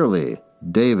clearly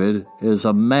David is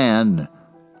a man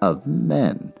of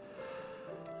men.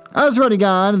 I was running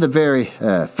on, and the very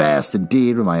fast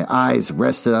indeed, when my eyes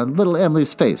rested on little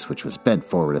Emily's face, which was bent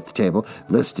forward at the table,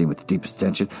 listening with the deepest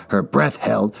attention, her breath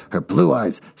held, her blue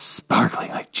eyes sparkling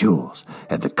like jewels,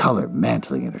 and the color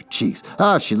mantling in her cheeks.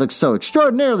 She looked so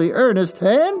extraordinarily earnest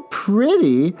and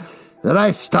pretty that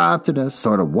I stopped in a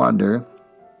sort of wonder,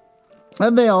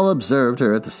 and they all observed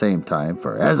her at the same time,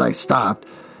 for as I stopped,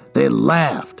 they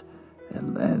laughed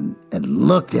and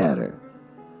looked at her.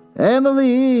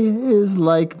 "Emily is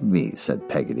like me," said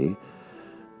Peggotty,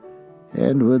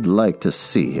 "and would like to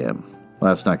see him." Well,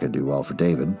 that's not going to do well for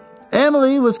David.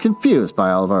 Emily was confused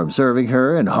by all of our observing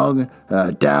her, and hung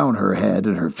down her head,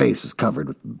 and her face was covered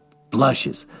with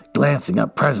blushes, glancing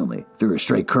up presently through her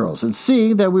straight curls, and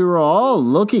seeing that we were all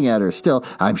looking at her still,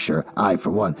 I'm sure I,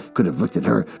 for one, could have looked at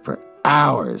her for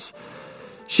hours.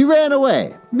 She ran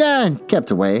away, and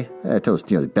kept away till it was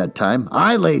nearly bedtime.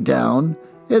 I lay down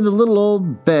in the little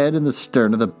old bed in the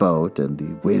stern of the boat, and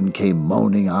the wind came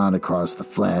moaning on across the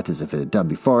flat as if it had done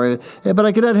before, but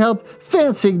I could not help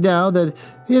fancying now that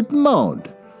it moaned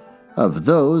of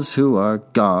those who are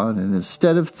gone, and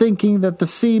instead of thinking that the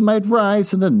sea might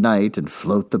rise in the night and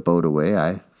float the boat away,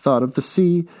 I thought of the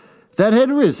sea that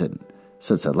had risen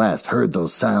since I last heard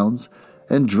those sounds,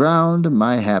 and drowned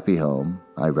my happy home,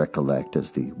 I recollect,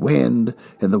 as the wind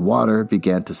and the water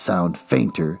began to sound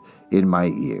fainter in my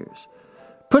ears,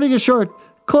 putting a short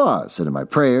clause into my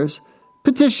prayers,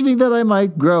 petitioning that I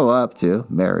might grow up to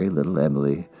marry little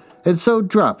Emily, and so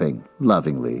dropping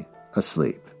lovingly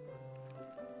asleep.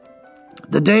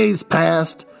 The days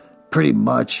passed pretty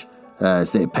much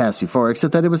as they had passed before,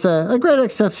 except that it was a great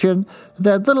exception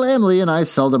that little Emily and I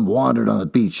seldom wandered on the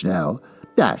beach now.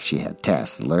 She had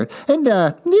tasks to learn and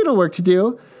needlework to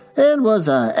do, and was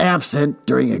absent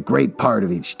during a great part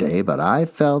of each day, but I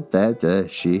felt that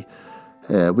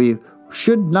we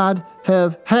should not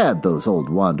have had those old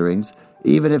wanderings,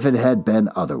 even if it had been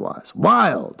otherwise.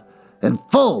 Wild and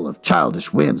full of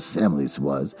childish whims, Emily's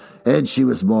was, and she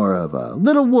was more of a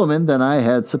little woman than I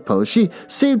had supposed. She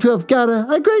seemed to have got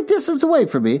a great distance away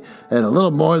from me, and a little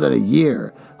more than a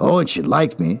year. Oh, and she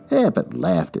liked me, but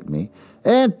laughed at me,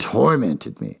 and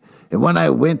tormented me. And when I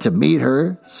went to meet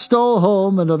her, stole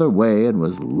home another way, and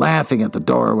was laughing at the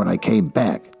door when I came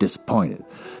back, disappointed.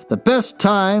 The best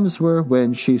times were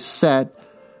when she sat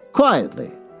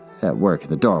quietly at work in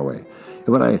the doorway. And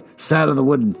when I sat on the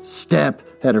wooden step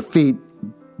at her feet,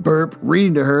 burp,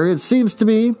 reading to her, it seems to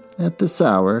me at this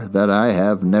hour that I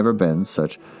have never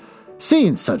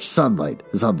seen such sunlight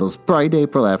as on those bright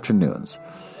April afternoons,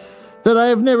 that I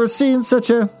have never seen such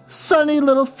a sunny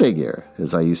little figure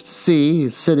as I used to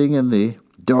see sitting in the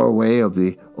doorway of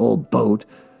the old boat,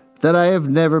 that I have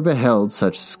never beheld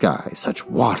such sky, such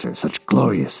water, such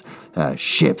glorious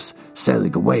ships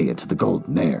sailing away into the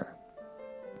golden air.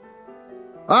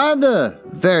 On the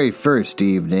very first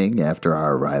evening after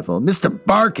our arrival, Mr.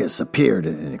 Barkis appeared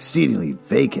in an exceedingly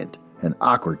vacant and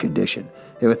awkward condition,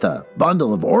 with a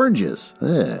bundle of oranges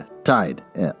tied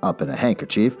up in a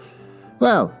handkerchief.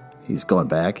 Well, he's going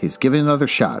back. He's giving another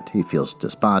shot. He feels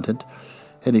despondent,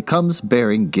 and he comes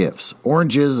bearing gifts.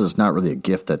 Oranges is not really a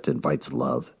gift that invites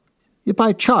love. You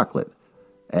buy chocolate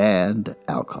and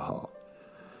alcohol.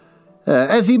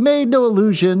 As he made no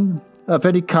allusion of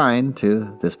any kind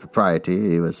to this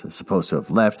propriety, he was supposed to have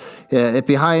left it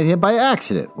behind him by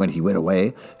accident when he went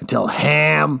away, until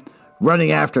Ham,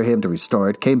 running after him to restore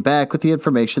it, came back with the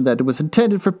information that it was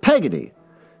intended for Peggotty.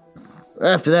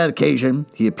 After that occasion,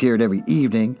 he appeared every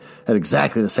evening at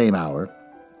exactly the same hour.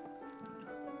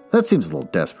 That seems a little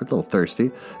desperate, a little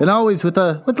thirsty, and always with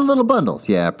the little bundles.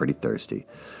 Yeah, pretty thirsty.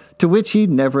 To which he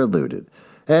never alluded,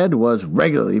 and was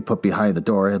regularly put behind the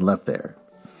door and left there.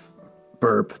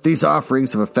 Burp. These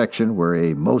offerings of affection were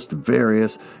a most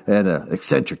various and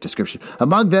eccentric description.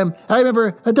 Among them, I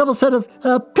remember a double set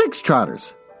of pig's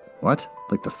trotters. What?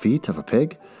 Like the feet of a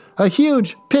pig? A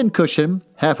huge pincushion,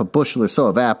 half a bushel or so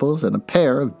of apples, and a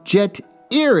pair of jet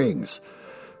earrings.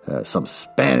 Some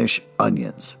Spanish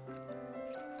onions.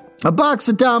 A box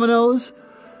of dominoes,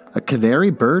 a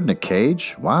canary bird in a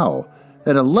cage, wow,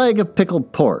 and a leg of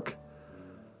pickled pork.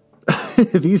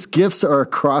 These gifts are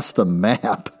across the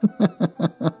map.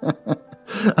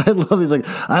 I love these. Like,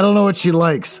 I don't know what she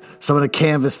likes, so I'm going to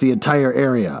canvass the entire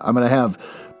area. I'm going to have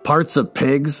parts of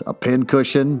pigs, a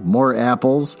pincushion, more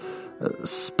apples,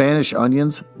 Spanish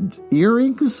onions,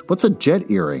 earrings? What's a jet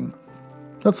earring?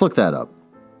 Let's look that up.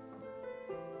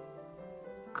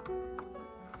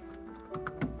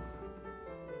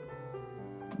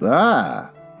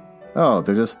 Oh,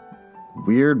 they're just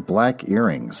weird black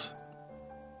earrings.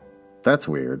 That's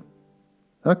weird.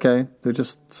 Okay, they're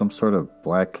just some sort of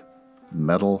black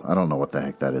metal. I don't know what the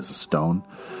heck that is, a stone.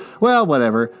 Well,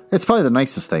 whatever. It's probably the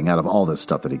nicest thing out of all this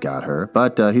stuff that he got her,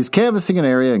 but he's canvassing an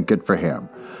area, and good for him.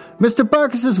 Mr.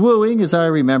 Barkis's wooing, as I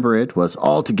remember it, was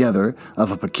altogether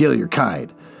of a peculiar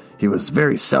kind. He was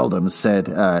very seldom said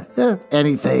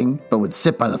anything, but would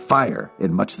sit by the fire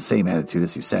in much the same attitude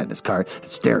as he sat in his cart and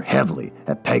stare heavily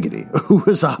at Peggotty, who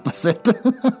was opposite.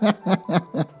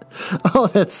 Oh,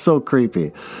 that's so creepy.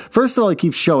 First of all, he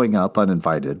keeps showing up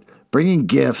uninvited, bringing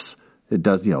gifts. It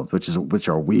does, which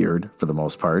are weird for the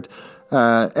most part.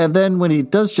 And then when he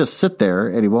does just sit there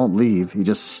and he won't leave, he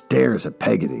just stares at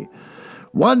Peggotty.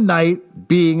 One night,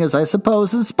 being, as I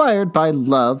suppose, inspired by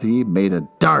love, he made a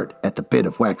dart at the bit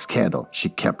of wax candle she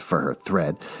kept for her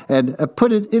thread, and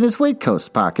put it in his waistcoat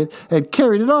pocket and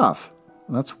carried it off.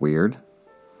 That's weird.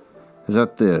 Is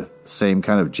that the same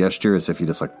kind of gesture as if you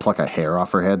just pluck a hair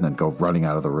off her head and then go running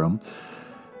out of the room?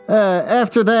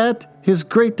 After that, his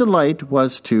great delight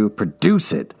was to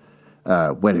produce it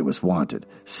when it was wanted,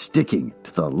 sticking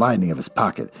to the lining of his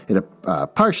pocket in a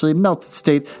partially melted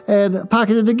state and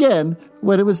pocketed again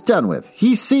when it was done with.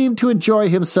 He seemed to enjoy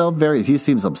himself he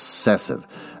seems obsessive,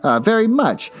 very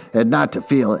much, and not to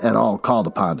feel at all called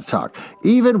upon to talk.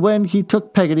 Even when he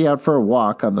took Peggotty out for a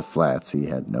walk on the flats, he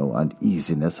had no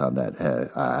uneasiness on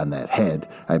that head,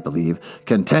 I believe,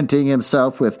 contenting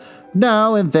himself with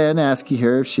now and then asking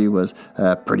her if she was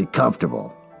pretty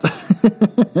comfortable.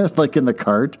 Like in the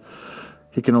cart.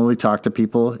 He can only talk to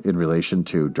people in relation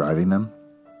to driving them.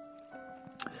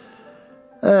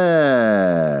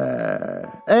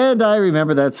 And I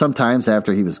remember that sometimes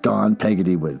after he was gone,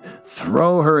 Peggotty would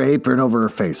throw her apron over her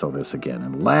face, this again,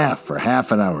 and laugh for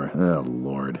half an hour. Oh,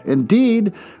 Lord.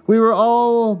 Indeed, we were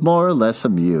all more or less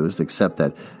amused, except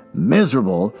that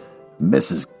miserable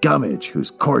Mrs. Gummidge,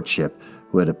 whose courtship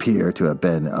would appear to have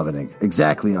been of an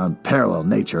exactly unparalleled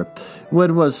nature,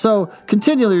 was so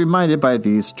continually reminded by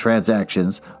these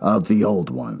transactions of the old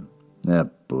one.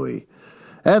 Boy.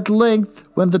 At length,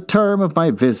 when the term of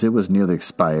my visit was nearly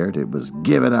expired, it was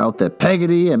given out that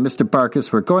Peggotty and Mr.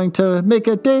 Barkis were going to make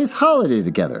a day's holiday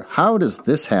together. How does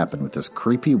this happen with this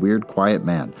creepy, weird, quiet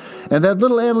man? And that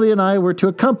little Emily and I were to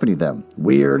accompany them.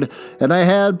 Weird, and I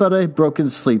had but a broken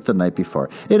sleep the night before,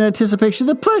 in anticipation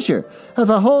of the pleasure of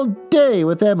a whole day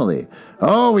with Emily.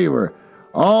 Oh, we were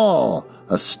all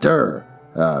astir.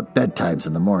 Bedtimes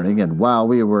in the morning, and while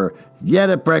we were yet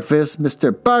at breakfast,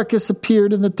 Mr. Barkis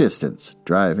appeared in the distance,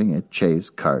 driving a chaise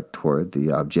cart toward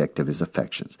the object of his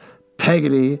affections.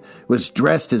 Peggotty was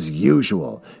dressed as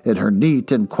usual in her neat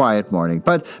and quiet mourning,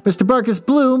 but Mr. Barkis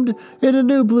bloomed in a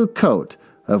new blue coat,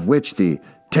 of which the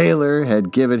tailor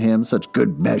had given him such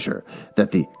good measure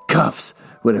that the cuffs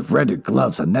would have rendered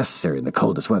gloves unnecessary in the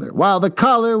coldest weather, while the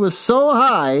collar was so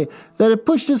high that it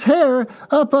pushed his hair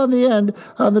up on the end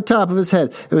on the top of his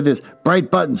head, and with his bright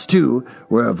buttons, too,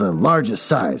 were of the largest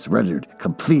size, rendered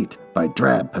complete by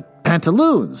drab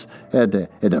pantaloons and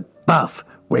a buff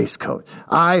waistcoat.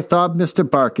 I thought Mr.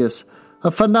 Barkis a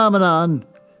phenomenon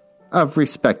of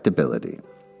respectability.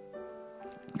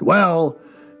 Well,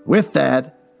 with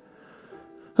that,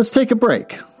 let's take a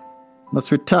break.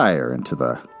 Let's retire into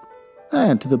the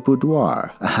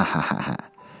boudoir,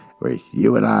 where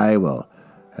you and I will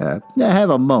have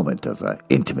a moment of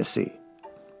intimacy.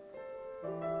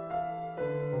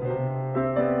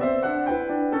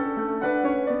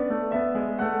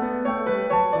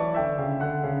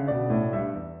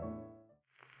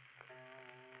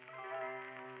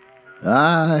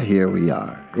 Here we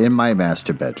are, in my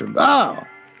master bedroom. Oh!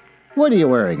 What are you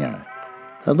wearing, a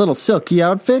little silky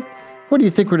outfit? What do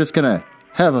you think, we're just gonna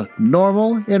have a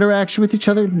normal interaction with each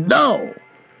other? No!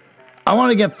 I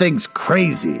want to get things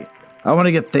crazy. I want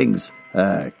to get things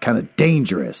kind of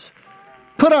dangerous.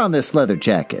 Put on this leather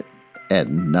jacket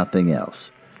and nothing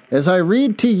else, as I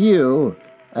read to you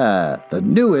the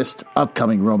newest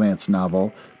upcoming romance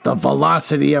novel, The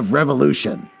Velocity of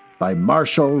Revolution, by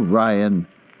Marshall Ryan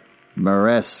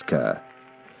Maresca.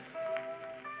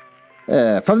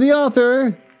 From the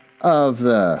author of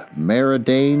the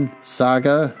Meridian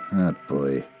Saga,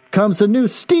 comes a new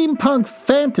steampunk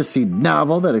fantasy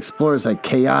novel that explores a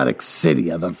chaotic city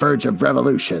on the verge of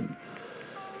revolution.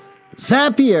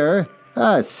 Zapier,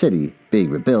 a city being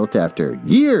rebuilt after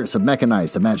years of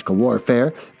mechanized and magical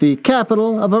warfare, the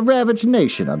capital of a ravaged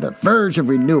nation on the verge of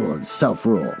renewal and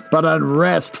self-rule. But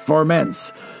unrest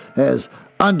foments as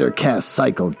undercast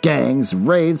cycle gangs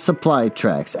raid supply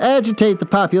tracks, agitate the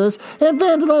populace, and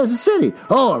vandalize the city.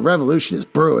 Oh, a revolution is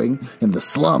brewing in the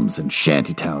slums and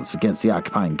shantytowns against the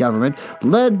occupying government,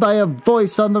 led by a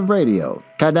voice on the radio,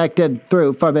 connected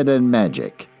through forbidden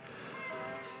magic.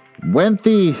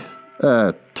 Wenthy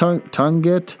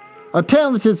Tunget, a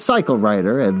talented cycle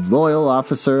rider and loyal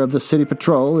officer of the city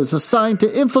patrol, is assigned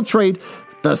to infiltrate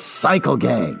the cycle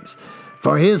gangs.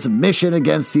 For his mission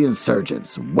against the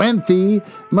insurgents, Wenthy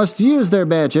must use their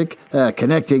magic,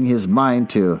 connecting his mind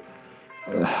to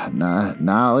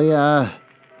Nalia.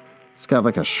 It's got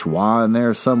like a schwa in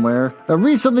there somewhere. A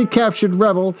recently captured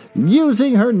rebel,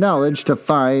 using her knowledge to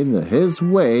find his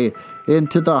way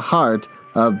into the heart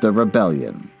of the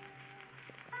rebellion.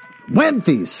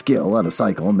 Wenthy's skill on a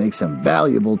cycle makes him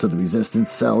valuable to the resistance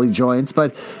cell he joins,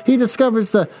 but he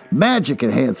discovers the magic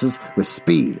enhances with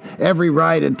speed. Every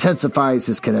ride intensifies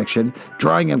his connection,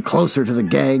 drawing him closer to the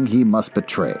gang he must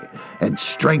betray, and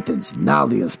strengthens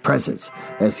Nalia's presence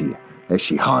as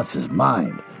she haunts his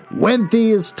mind.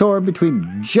 Wenthy is torn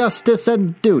between justice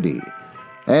and duty,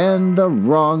 and the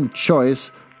wrong choice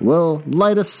will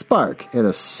light a spark in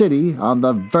a city on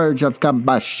the verge of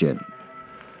combustion.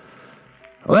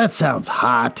 Well, that sounds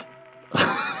hot.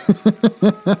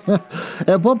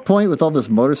 At what point, with all this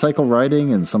motorcycle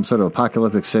riding in some sort of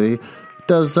apocalyptic city,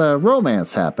 does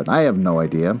romance happen? I have no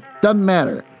idea. Doesn't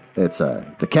matter. It's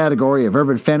the category of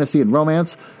urban fantasy and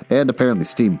romance, and apparently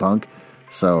steampunk.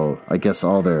 So I guess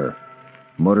all their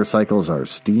motorcycles are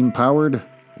steam-powered.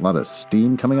 A lot of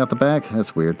steam coming out the back.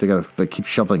 That's weird. They keep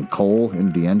shoveling coal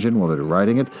into the engine while they're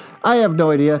riding it. I have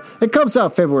no idea. It comes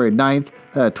out February 9th,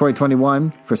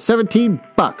 2021 for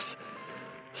 $17.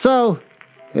 So,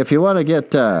 if you want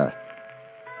to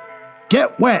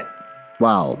get wet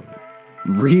while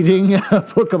reading a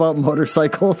book about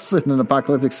motorcycles in an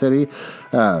apocalyptic city,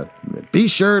 be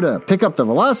sure to pick up The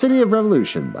Velocity of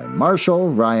Revolution by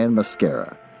Marshall Ryan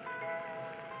Mascara.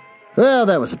 Well,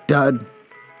 that was a dud.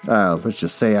 Let's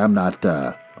just say I'm not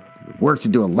worked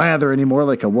into a lather anymore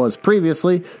like I was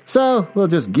previously, so we'll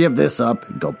just give this up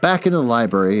and go back into the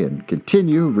library and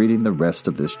continue reading the rest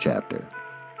of this chapter.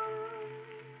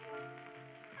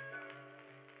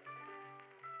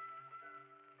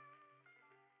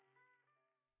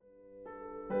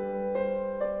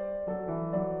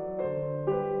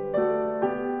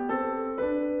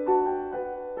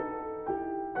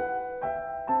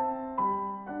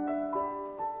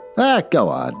 Go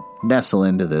on. Nestle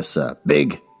into this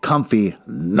big, comfy,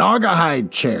 Naugahyde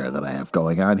chair that I have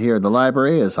going on here in the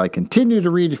library as I continue to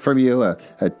read from you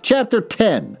Chapter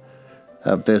 10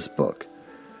 of this book.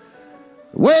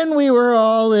 When we were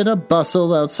all in a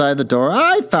bustle outside the door,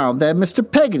 I found that Mr.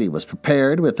 Peggotty was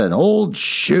prepared with an old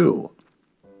shoe,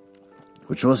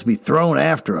 which was to be thrown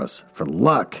after us for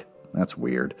luck. That's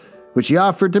weird. Which he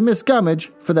offered to Miss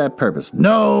Gummidge for that purpose.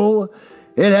 No!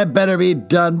 It had better be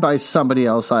done by somebody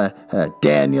else.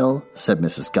 Daniel, said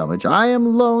Mrs. Gummidge. I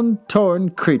am lone, torn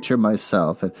creature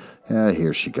myself. And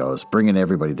here she goes, bringing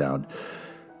everybody down.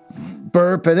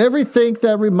 Burp, and everything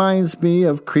that reminds me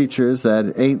of creatures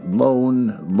that ain't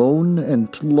lone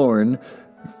and lorn.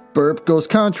 Burp goes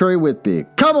contrary with me.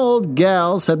 Come, old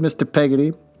gal, said Mr.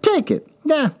 Peggotty. Take it,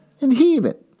 and heave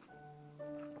it.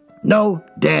 No,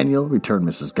 Daniel, returned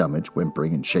Mrs. Gummidge,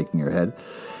 whimpering and shaking her head.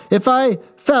 If I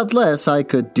felt less, I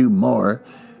could do more.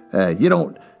 You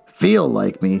don't feel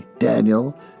like me,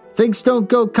 Daniel. Things don't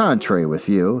go contrary with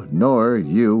you, nor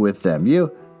you with them.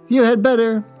 You had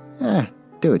better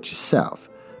do it yourself.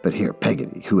 But here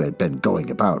Peggotty, who had been going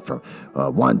about from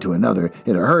one to another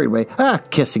in a hurried way,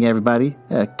 kissing everybody,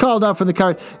 called out from the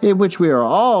cart, in which we are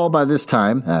all by this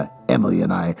time, Emily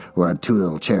and I were on two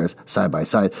little chairs side by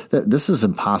side. This is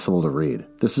impossible to read.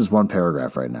 This is one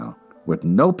paragraph right now, with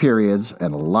no periods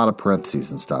and a lot of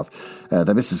parentheses and stuff, that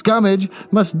Mrs. Gummidge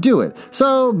must do it.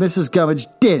 So Mrs. Gummidge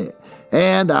did it.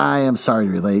 And I am sorry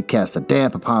to relate, cast a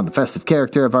damp upon the festive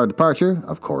character of our departure,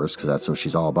 of course, because that's what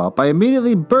she's all about, by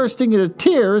immediately bursting into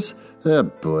tears,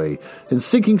 and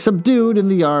sinking subdued in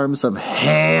the arms of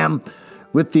Ham,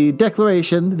 with the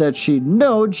declaration that she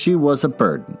knowed she was a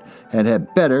burden, and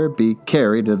had better be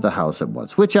carried into the house at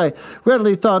once, which I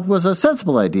readily thought was a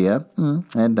sensible idea,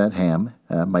 and that Ham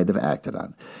might have acted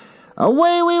on.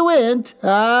 Away we went,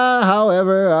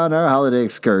 however, on our holiday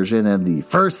excursion, and the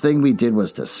first thing we did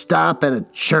was to stop at a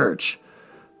church.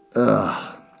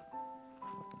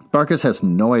 Barkis has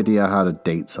no idea how to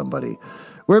date somebody.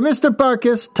 Where Mr.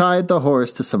 Barkis tied the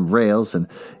horse to some rails and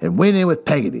went in with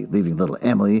Peggotty, leaving little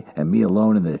Emily and me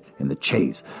alone in the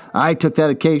chaise. I took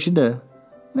that occasion to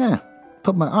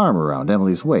put my arm around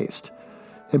Emily's waist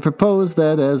and proposed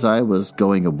that as I was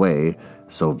going away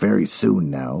so very soon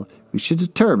now, we should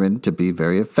determine to be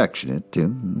very affectionate to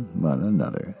one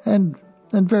another and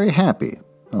very happy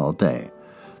all day.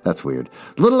 That's weird.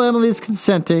 Little Emily's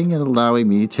consenting and allowing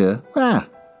me to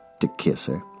kiss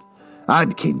her. I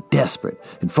became desperate,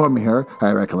 informing her,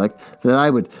 I recollect, that I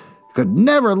could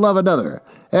never love another,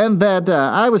 and that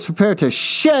I was prepared to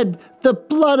shed the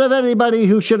blood of anybody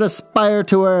who should aspire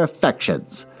to her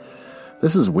affections.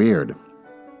 This is weird.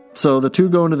 So the two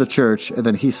go into the church, and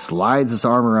then he slides his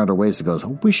arm around her waist and goes,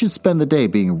 we should spend the day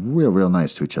being real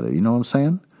nice to each other. You know what I'm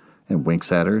saying? And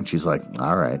winks at her, and she's like,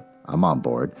 all right, I'm on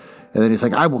board. And then he's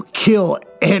like, I will kill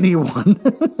anyone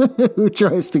who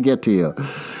tries to get to you.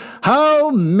 How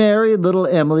merry little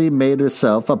Emily made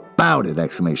herself about it, !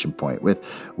 With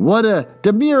what a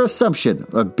demure assumption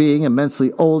of being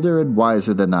immensely older and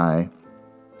wiser than I.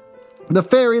 The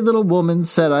fairy little woman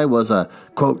said I was a,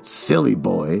 quote, silly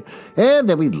boy, and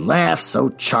that we laughed so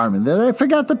charming that I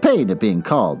forgot the pain of being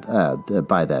called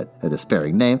by that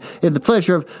despairing name in the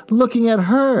pleasure of looking at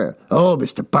her. Oh,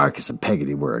 Mr. Barkis and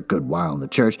Peggotty were a good while in the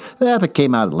church, but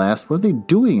came out at last. What are they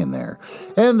doing in there?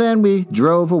 And then we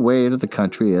drove away into the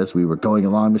country. As we were going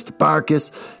along, Mr.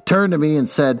 Barkis turned to me and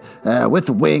said, with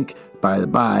a wink, by the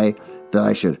by, that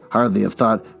I should hardly have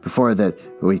thought before that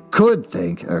we could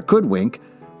think, or could wink.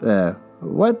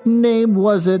 What name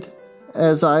was it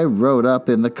as I rode up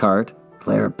in the cart?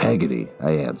 Clara Peggotty,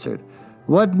 I answered.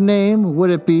 What name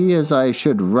would it be as I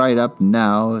should write up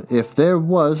now if there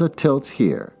was a tilt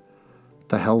here? What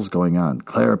the hell's going on?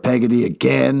 Clara Peggotty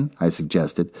again, I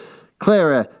suggested.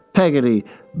 Clara Peggotty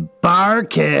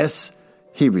Barkis,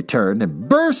 he returned, and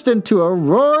burst into a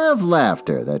roar of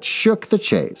laughter that shook the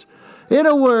chaise. In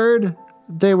a word,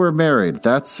 they were married.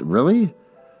 That's really?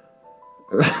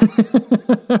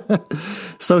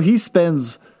 So he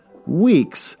spends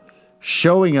weeks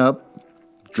showing up,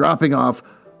 dropping off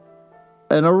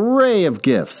an array of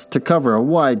gifts to cover a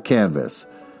wide canvas,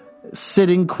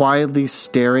 sitting quietly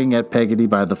staring at Peggotty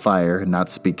by the fire and not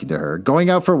speaking to her, going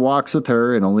out for walks with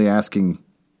her and only asking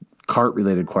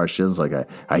cart-related questions like,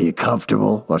 are you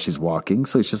comfortable, while she's walking?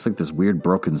 So he's just like this weird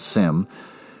broken sim.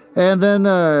 And then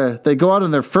they go out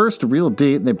on their first real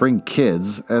date and they bring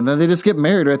kids, and then they just get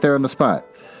married right there on the spot.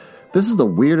 This is the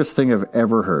weirdest thing I've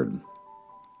ever heard.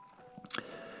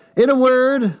 In a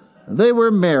word, they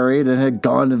were married and had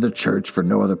gone to the church for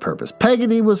no other purpose.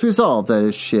 Peggotty was resolved that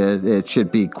it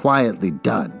should be quietly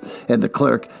done, and the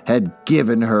clerk had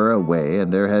given her away,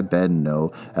 and there had been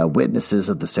no witnesses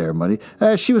of the ceremony.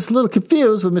 She was a little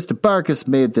confused when Mr. Barkis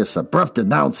made this abrupt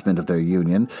announcement of their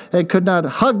union, and could not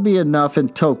hug me enough in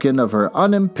token of her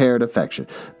unimpaired affection.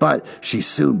 But she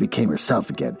soon became herself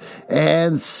again,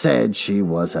 and said she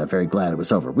was very glad it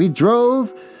was over. We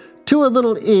drove to a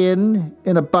little inn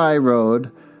in a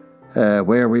by-road,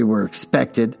 where we were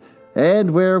expected,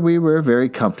 and where we were very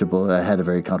comfortable, had a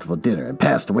very comfortable dinner, and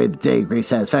passed away the day in great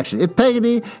satisfaction. If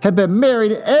Peggotty had been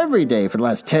married every day for the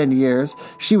last 10 years,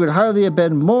 she would hardly have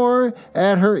been more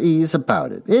at her ease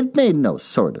about it. It made no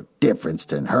sort of difference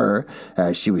to her.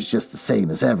 She was just the same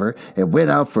as ever, and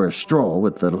went out for a stroll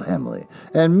with little Emily,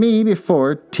 and me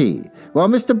before tea, while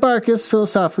Mr. Barkis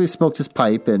philosophically smoked his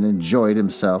pipe and enjoyed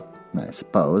himself, I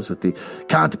suppose, with the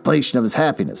contemplation of his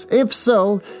happiness. If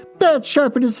so, that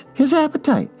sharpened his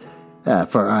appetite.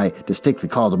 For I distinctly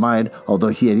call to mind, although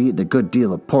he had eaten a good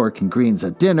deal of pork and greens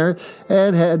at dinner,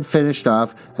 and had finished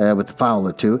off with a fowl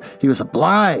or two, he was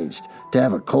obliged to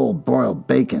have a cold broiled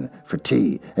bacon for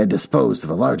tea, and disposed of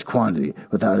a large quantity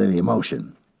without any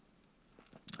emotion.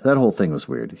 That whole thing was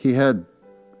weird. He had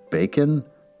bacon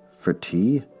for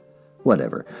tea?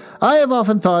 Whatever. I have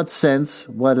often thought since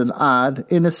what an odd,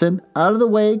 innocent,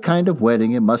 out-of-the-way kind of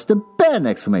wedding it must have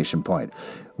been! !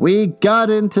 We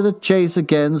got into the chaise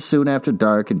again soon after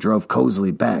dark and drove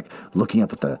cozily back, looking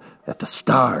up at the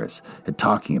stars and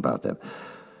talking about them.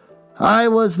 I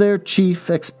was their chief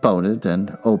exponent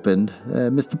and opened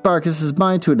Mr. Barkis's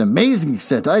mind to an amazing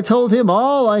extent. I told him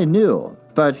all I knew,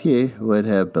 but he would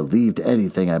have believed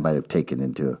anything I might have taken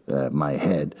into my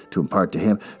head to impart to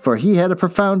him, for he had a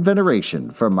profound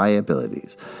veneration for my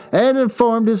abilities, and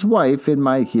informed his wife in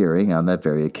my hearing on that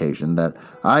very occasion that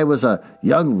I was a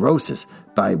young Rosas,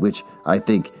 by which I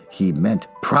think he meant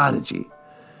prodigy.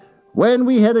 When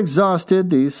we had exhausted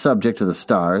the subject of the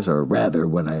stars, or rather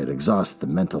when I had exhausted the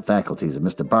mental faculties of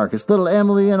Mr. Barkis, little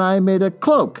Emily and I made a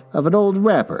cloak of an old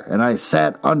wrapper, and I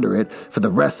sat under it for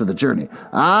the rest of the journey.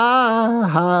 Ah,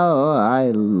 how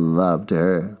I loved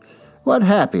her! What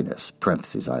happiness,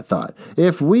 I thought,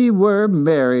 if we were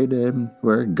married and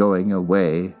were going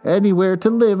away anywhere to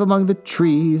live among the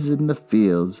trees in the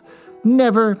fields,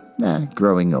 never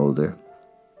growing older,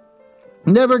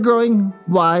 never growing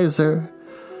wiser,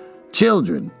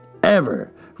 children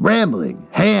ever rambling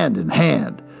hand in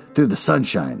hand through the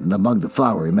sunshine and among the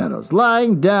flowery meadows,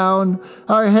 lying down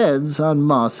our heads on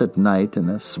moss at night in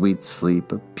a sweet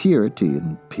sleep of purity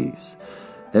and peace,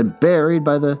 and buried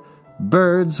by the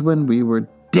birds when we were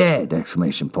dead!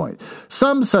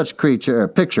 Some such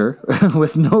picture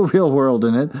with no real world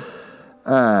in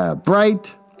it,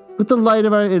 bright with the light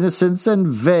of our innocence and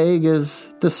vague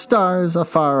as the stars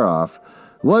afar off,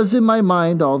 was in my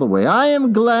mind all the way. I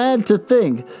am glad to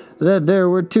think that there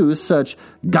were two such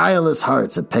guileless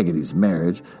hearts at Peggotty's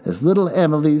marriage as little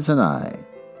Emily's and I.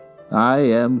 I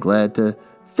am glad to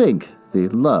think the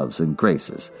Loves and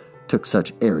Graces took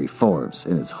such airy forms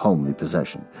in its homely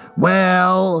possession.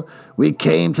 Well, we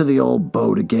came to the old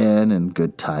boat again in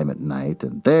good time at night,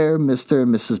 and there Mr.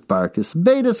 and Mrs. Barkis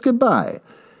bade us goodbye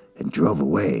and drove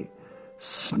away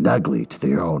snugly to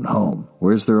their own home.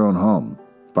 Where's their own home?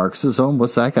 Barkis's home?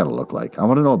 What's that got to look like? I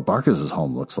want to know what Barkis's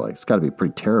home looks like. It's got to be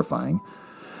pretty terrifying.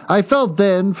 I felt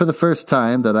then, for the first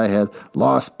time, that I had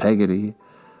lost Peggotty.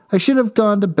 I should have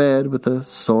gone to bed with a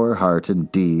sore heart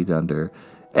indeed under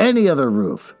any other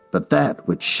roof but that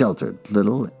which sheltered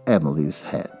little Emily's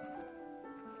head.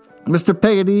 Mr.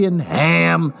 Peggotty and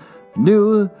Ham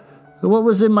knew what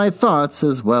was in my thoughts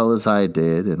as well as I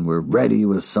did, and were ready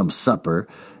with some supper,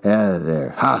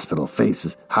 their hospitable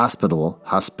faces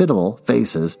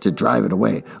to drive it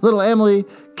away. Little Emily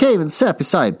came and sat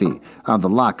beside me on the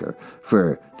locker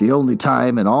for the only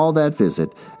time in all that visit,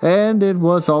 and it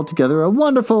was altogether a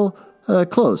wonderful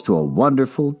close to a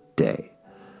wonderful day.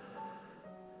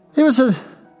 It was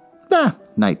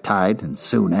night tide, and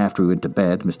soon after we went to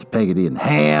bed, Mr. Peggotty and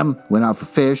Ham went out for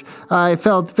fish. I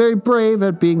felt very brave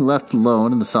at being left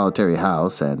alone in the solitary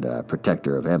house and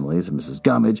protector of Emily's and Mrs.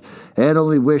 Gummidge, and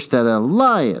only wished that a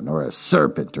lion or a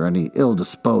serpent or any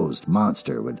ill-disposed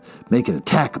monster would make an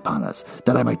attack upon us,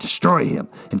 that I might destroy him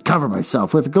and cover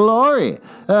myself with glory.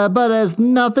 But as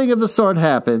nothing of the sort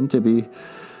happened to be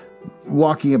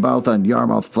walking about on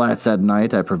Yarmouth Flats that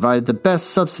night, I provided the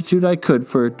best substitute I could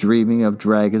for dreaming of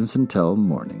dragons until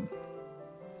morning.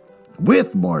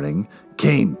 With morning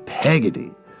came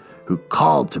Peggotty, who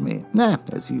called to me,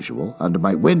 as usual, under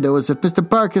my window as if Mr.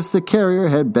 Barkis the carrier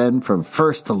had been from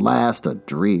first to last a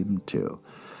dream too.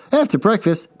 After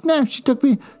breakfast, she took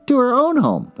me to her own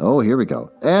home. Oh, here we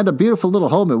go. And a beautiful little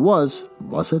home it was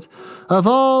it? Of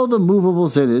all the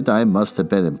movables in it, I must have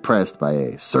been impressed by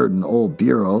a certain old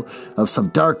bureau of some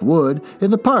dark wood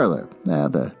in the parlor.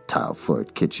 The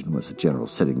tile-floored kitchen was a general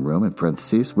sitting room, in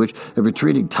parentheses, which a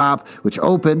retreating top, which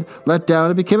opened, let down,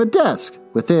 and became a desk,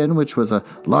 within which was a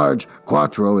large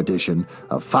quarto edition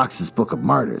of Fox's Book of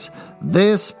Martyrs.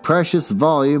 This precious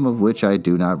volume, of which I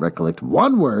do not recollect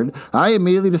one word, I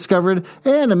immediately discovered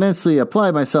and immensely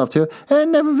applied myself to,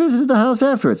 and never visited the house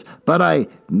afterwards. But I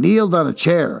kneeled on a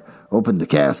chair, opened the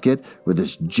casket where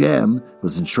this gem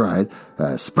was enshrined,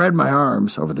 spread my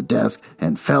arms over the desk,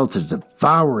 and fell to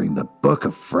devouring the book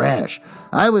afresh.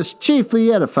 I was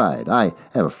chiefly edified, I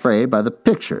am afraid, by the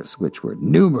pictures, which were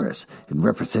numerous and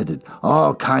represented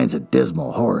all kinds of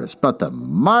dismal horrors. But the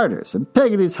martyrs in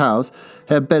Peggotty's house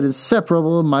have been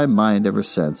inseparable in my mind ever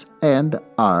since, and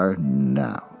are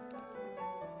now.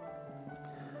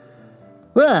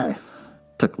 Well, I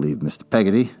took leave of Mr.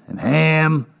 Peggotty and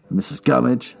Ham and Mrs.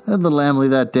 Gummidge and little Emily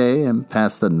that day, and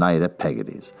passed the night at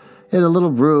Peggotty's, in a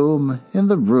little room in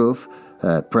the roof,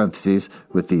 parentheses,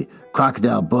 with the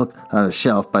crocodile book on a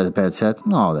shelf by the bedshead.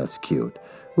 Oh, that's cute.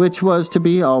 Which was to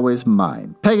be always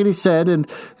mine, Peggotty said,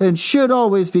 and should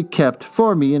always be kept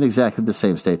for me in exactly the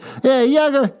same state.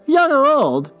 Young or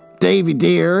old, Davy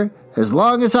dear, as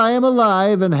long as I am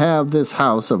alive and have this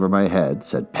house over my head,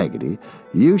 said Peggotty,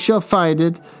 you shall find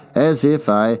it as if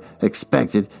I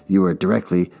expected you were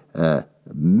directly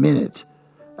minute.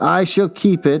 I shall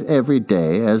keep it every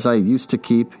day as I used to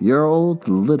keep your old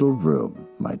little room,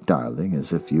 my darling,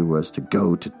 as if you was to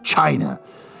go to China.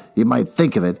 You might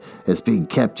think of it as being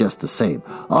kept just the same,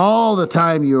 all the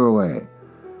time you were away.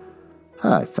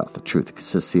 I felt the true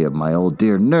consistency of my old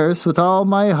dear nurse with all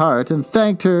my heart, and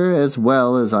thanked her as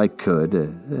well as I could.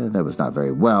 That was not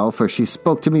very well, for she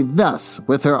spoke to me thus,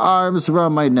 with her arms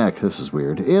around my neck. This is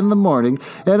weird. In the morning,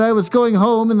 and I was going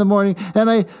home in the morning, and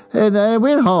I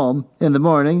went home in the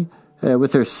morning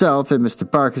with herself and Mr.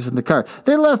 Barkis in the cart.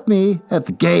 They left me at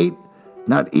the gate,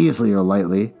 not easily or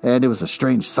lightly, and it was a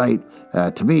strange sight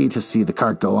to me to see the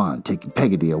cart go on, taking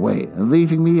Peggotty away, and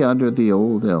leaving me under the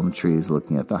old elm trees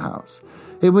looking at the house,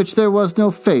 in which there was no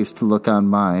face to look on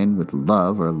mine with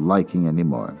love or liking any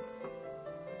more.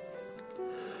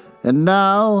 And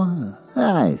now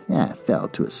I fell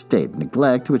to a state of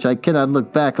neglect which I cannot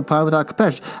look back upon without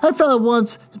compassion. I fell at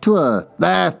once into a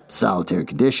solitary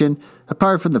condition,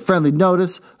 apart from the friendly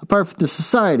notice, apart from the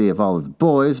society of all of the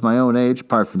boys my own age,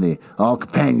 apart from the all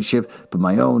companionship but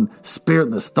my own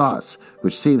spiritless thoughts,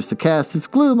 which seems to cast its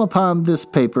gloom upon this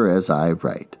paper as I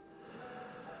write.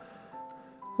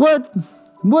 What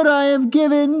would I have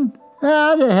given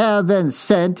to have been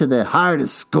sent to the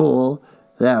hardest school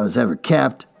that was ever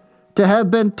kept, to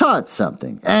have been taught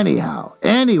something, anyhow,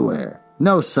 anywhere?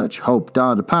 No such hope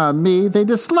dawned upon me. They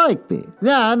disliked me.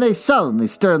 And they sullenly,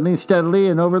 sternly, steadily,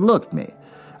 and overlooked me.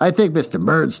 I think Mr.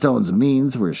 Murdstone's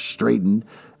means were straightened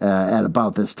at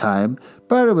about this time,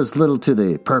 but it was little to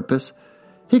the purpose.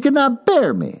 He could not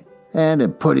bear me, and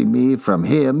in putting me from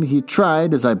him, he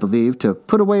tried, as I believe, to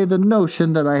put away the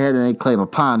notion that I had any claim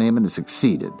upon him, and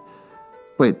succeeded.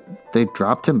 Wait, they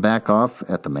dropped him back off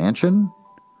at the mansion?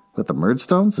 With the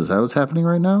Murdstones? Is that what's happening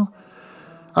right now?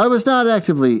 I was not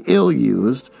actively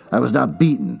ill-used. I was not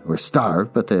beaten or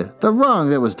starved, but the wrong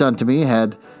that was done to me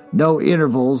had no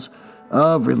intervals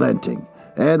of relenting,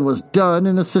 and was done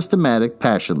in a systematic,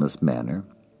 passionless manner.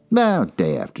 Now,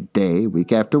 day after day,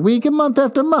 week after week, and month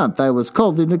after month, I was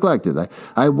coldly neglected.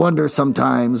 I wonder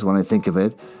sometimes, when I think of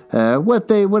it, what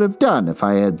they would have done if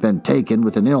I had been taken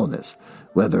with an illness.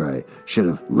 Whether I should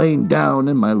have lain down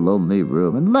in my lonely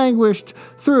room and languished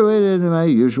through it in my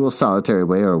usual solitary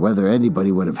way, or whether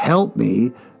anybody would have helped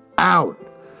me out.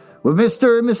 When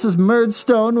Mr. and Mrs.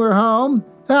 Murdstone were home,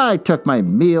 I took my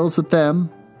meals with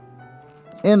them.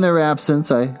 In their absence,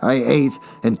 I ate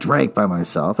and drank by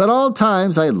myself. At all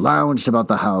times, I lounged about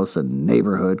the house and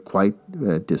neighborhood quite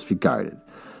disregarded,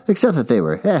 except that they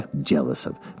were jealous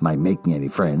of my making any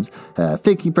friends,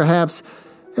 thinking perhaps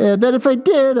that if I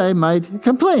did, I might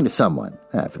complain to someone.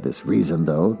 For this reason,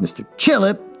 though, Mr.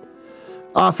 Chillip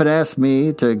often asked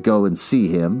me to go and see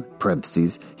him.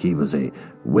 Parentheses, he was a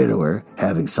widower,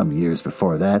 having some years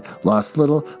before that lost a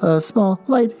little, small,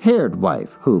 light-haired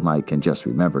wife, whom I can just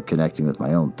remember connecting with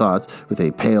my own thoughts with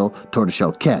a pale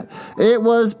tortoiseshell cat. It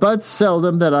was but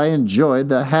seldom that I enjoyed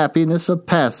the happiness of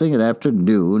passing an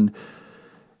afternoon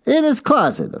in his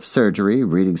closet of surgery,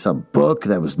 reading some book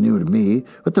that was new to me,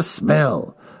 with the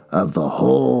smell of the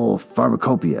whole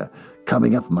pharmacopoeia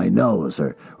coming up my nose,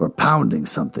 or pounding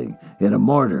something in a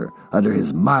mortar under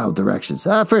his mild directions.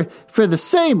 For the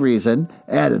same reason,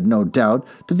 added no doubt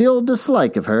to the old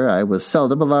dislike of her, I was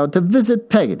seldom allowed to visit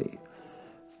Peggotty.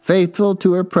 Faithful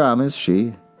to her promise,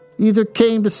 she either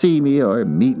came to see me or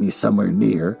meet me somewhere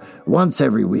near, once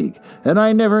every week, and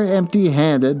I never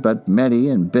empty-handed, but many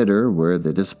and bitter were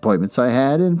the disappointments I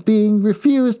had in being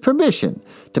refused permission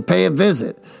to pay a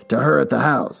visit to her at the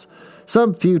house.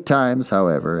 Some few times,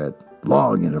 however, at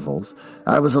long intervals,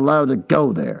 I was allowed to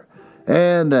go there,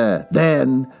 and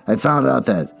then I found out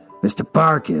that Mr.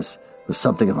 Barkis was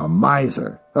something of a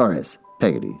miser, or as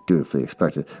Peggotty dutifully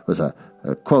expected, was a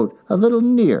quote, a little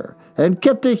near, and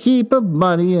kept a heap of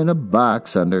money in a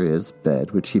box under his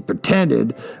bed, which he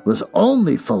pretended was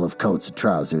only full of coats and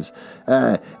trousers.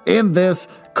 In this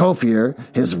coffer,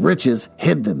 his riches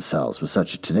hid themselves with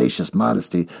such a tenacious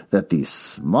modesty that the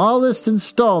smallest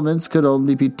installments could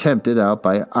only be tempted out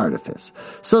by artifice,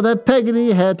 so that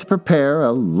Peggotty had to prepare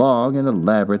a long and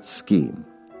elaborate scheme,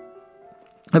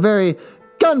 a very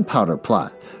gunpowder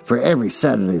plot for every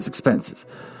Saturday's expenses.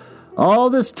 All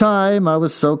this time I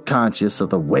was so conscious of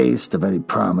the waste of any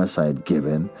promise I had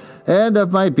given, and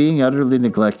of my being utterly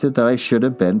neglected, that I should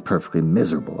have been perfectly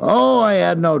miserable. Oh, I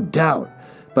had no doubt.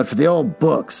 But for the old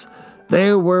books,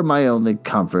 they were my only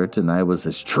comfort, and I was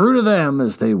as true to them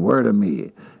as they were to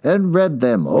me, and read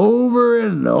them over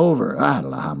and over, I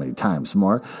don't know how many times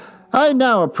more. I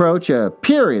now approach a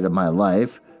period of my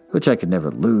life which I could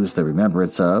never lose the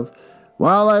remembrance of,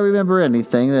 while I remember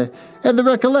anything, and the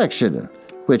recollection,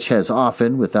 which has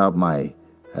often, without my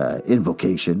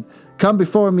invocation, come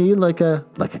before me like a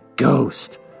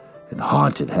ghost, and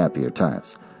haunted happier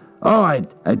times. Oh,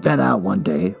 I'd been out one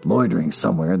day, loitering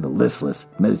somewhere in the listless,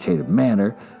 meditative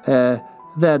manner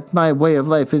that my way of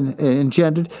life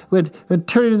engendered, when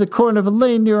turning the corner of a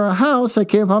lane near our house, I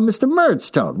came upon Mr.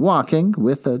 Murdstone walking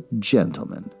with a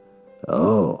gentleman.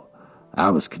 Oh,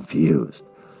 I was confused,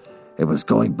 and was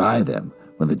going by them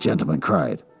when the gentleman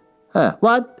cried,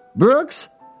 "What, Brooks?"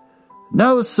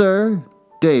 "No, sir,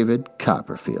 David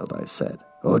Copperfield," I said.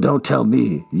 "Oh, don't tell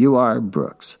me you are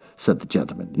Brooks," said the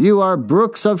gentleman. "You are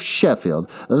Brooks of Sheffield.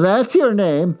 That's your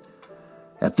name."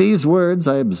 At these words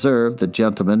I observed the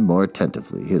gentleman more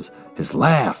attentively, his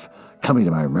laugh coming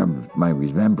to my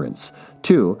remembrance.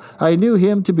 Too, I knew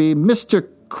him to be Mr.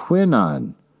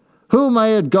 Quinnan, whom I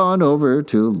had gone over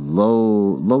to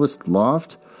Lowest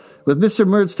Loft with Mr.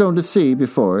 Murdstone to see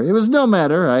before. It was no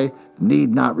matter, I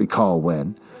need not recall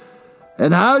when.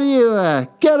 "And how do you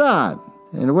get on?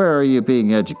 And where are you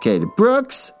being educated,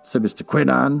 Brooks?" said Mr.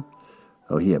 Quinnan.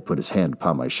 Oh, he had put his hand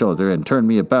upon my shoulder and turned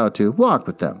me about to walk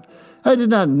with them. I did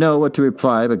not know what to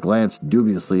reply, but glanced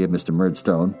dubiously at Mr.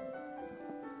 Murdstone.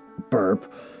 Burp.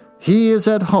 "He is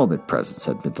at home at present,"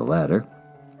 said the latter.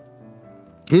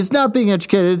 "He's not being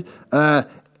educated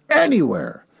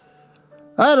anywhere.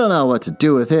 I don't know what to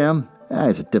do with him.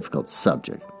 It's a difficult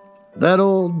subject." That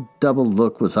old double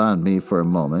look was on me for a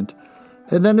moment,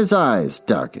 and then his eyes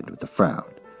darkened with a frown,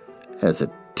 as it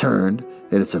turned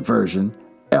in its aversion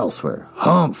elsewhere.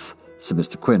 "Humph," said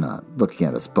Mr. Quinnan, looking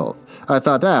at us both. I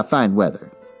thought, fine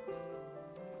weather.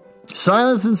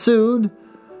 Silence ensued,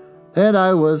 and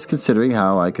I was considering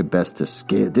how I could best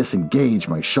disengage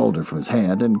my shoulder from his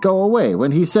hand and go away,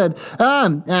 when he said,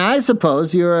 "I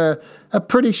suppose you're a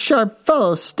pretty sharp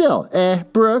fellow still,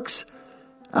 Brooks?"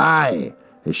 "Aye,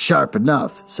 is sharp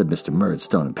enough," said Mr.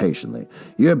 Murdstone impatiently.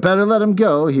 "You had better let him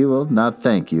go. He will not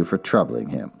thank you for troubling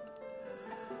him."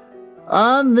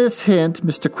 On this hint,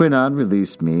 Mr. Quinnon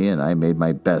released me, and I made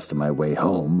my best on my way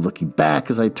home. Looking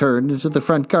back as I turned into the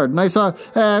front garden, I saw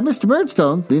Mr.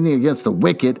 Murdstone leaning against the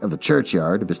wicket of the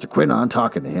churchyard, and Mr. Quinnon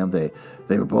talking to him. They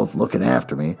were both looking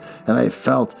after me, and I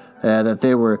felt that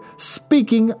they were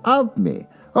speaking of me.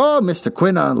 Oh, Mr.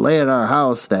 Quinnon lay at our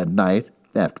house that night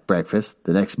after breakfast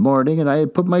the next morning, and I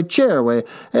had put my chair away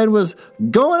and was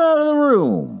going out of the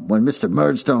room when Mr.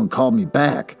 Murdstone called me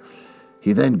back.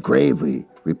 He then gravely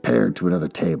repaired to another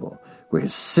table, where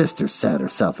his sister sat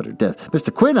herself at her desk.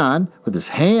 Mr. Quinnon, with his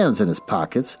hands in his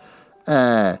pockets,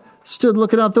 stood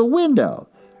looking out the window,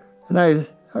 and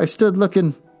I stood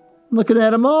looking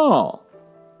at him all.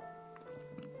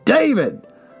 "David,"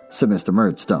 said Mr.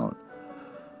 Murdstone,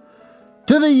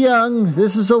 "to the young,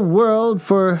 this is a world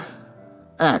for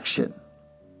action,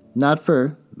 not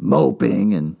for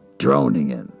moping and droning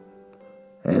in."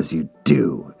 "As you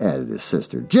do," added his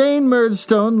sister. "Jane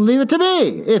Murdstone, leave it to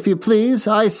me, if you please.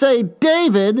 I say,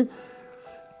 David,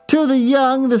 to the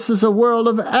young, this is a world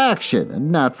of action,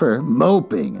 and not for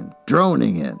moping and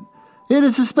droning in. It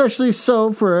is especially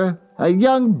so for a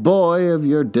young boy of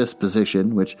your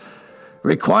disposition, which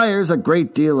requires a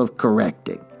great deal of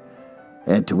correcting,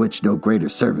 and to which no greater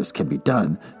service can be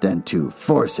done than to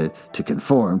force it to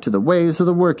conform to the ways of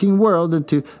the working world and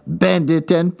to bend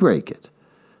it and break it.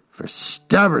 For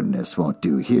stubbornness won't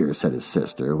do here," said his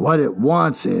sister. "What it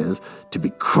wants is to be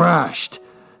crushed,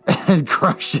 and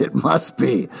crushed it must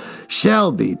be,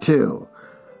 shall be too."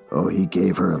 Oh, he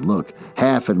gave her a look,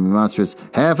 half in remonstrance,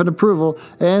 half in approval,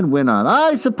 and went on.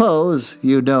 "I suppose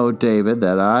you know, David,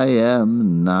 that I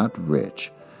am not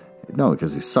rich." No,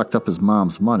 because he sucked up his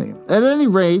mom's money. "At any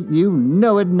rate, you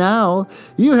know it now.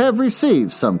 You have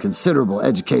received some considerable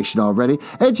education already.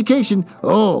 Education,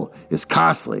 is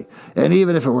costly. And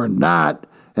even if it were not,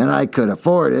 and I could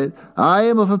afford it, I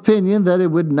am of opinion that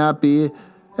it would not be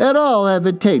at all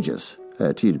advantageous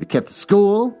to you to be kept at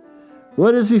school.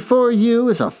 What is before you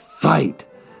is a fight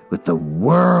with the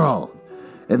world.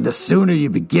 And the sooner you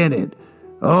begin it,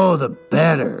 the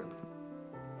better."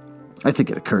 I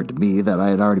think it occurred to me that I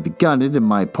had already begun it in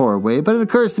my poor way, but it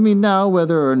occurs to me now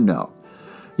whether or no.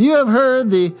 "You have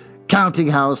heard the counting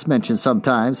house mentioned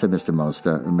sometimes," said Mr.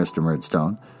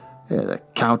 Murdstone. "The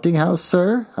counting house,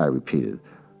 sir?" I repeated.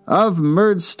 "Of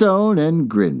Murdstone and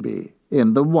Grinby,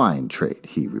 in the wine trade,"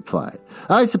 he replied.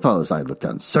 I suppose I looked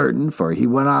uncertain, for he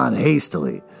went on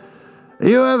hastily.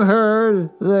 "You have heard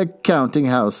the counting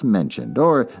house mentioned,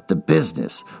 or the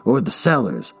business, or the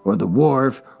cellars, or the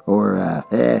wharf, or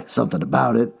something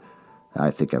about it."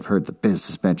 "I think I've heard the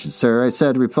business mentioned, sir," I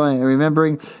said,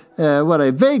 remembering what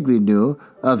I vaguely knew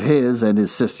of his and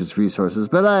his sister's resources,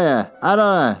 "but I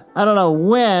don't know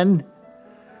when."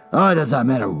 "Oh, it does not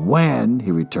matter when,"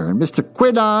 he returned. "Mr.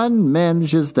 Quinnon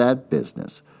manages that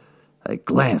business." I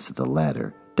glanced at the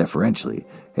latter deferentially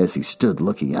as he stood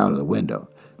looking out of the window.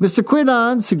 "Mr.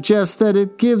 Quinnon suggests that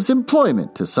it gives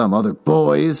employment to some other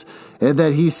boys, and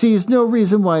that he sees no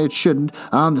reason why it shouldn't,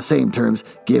 on the same terms,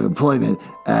 give employment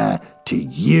to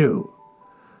you."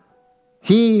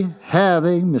 "He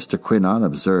having," Mr. Quinnon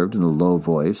observed in a low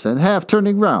voice, and half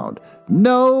turning round,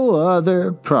 "no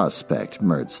other prospect,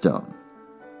 Murdstone."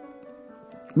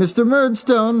 Mr.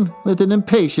 Murdstone, with an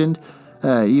impatient,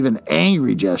 even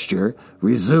angry gesture,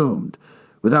 resumed,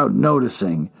 without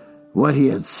noticing what he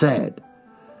had said.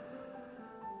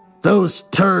 "Those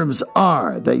terms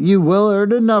are that you will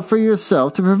earn enough for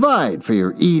yourself to provide for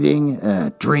your eating,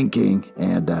 drinking,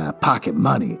 and pocket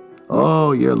money.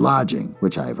 Your lodging,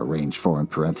 which I have arranged for in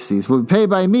parentheses, will be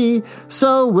paid by me,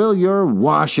 so will your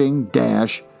washing,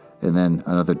 and then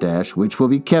another dash, which will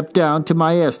be kept down to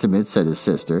my estimate," said his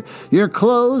sister. "Your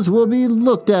clothes will be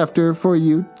looked after for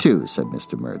you, too," said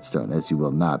Mr. Murdstone, "as you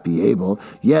will not be able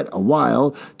yet a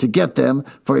while to get them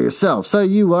for yourself. So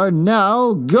you are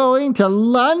now going to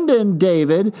London,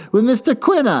 David, with Mr.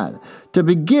 Quinnon, to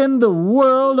begin the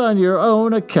world on your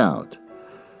own account."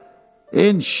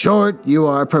 "In short, you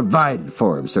are provided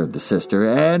for," observed the sister,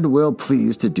 "and will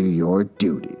please to do your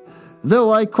duty."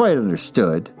 Though I quite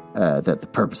understood that the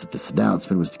purpose of this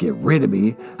announcement was to get rid of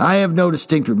me, I have no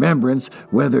distinct remembrance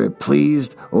whether it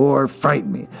pleased or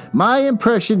frightened me. My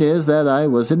impression is that I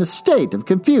was in a state of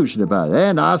confusion about it,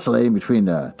 and oscillating between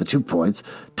the 2 points,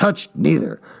 touched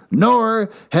neither. Nor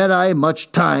had I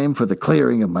much time for the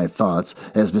clearing of my thoughts,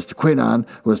 as Mr. Quinnon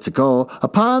was to go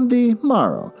upon the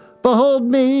morrow. Behold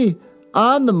me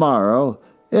on the morrow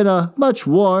in a much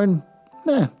worn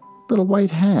little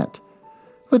white hat,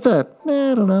 with a,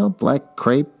 black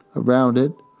crepe around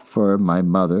it for my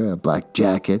mother, a black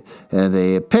jacket, and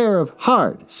a pair of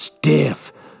hard,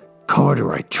 stiff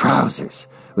corduroy trousers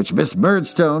which Miss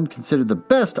Murdstone considered the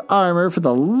best armor for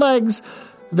the legs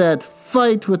that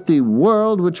fight with the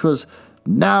world which was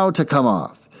now to come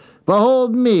off.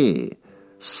 Behold me,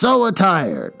 so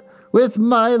attired, with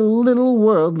my little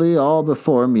worldly all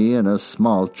before me in a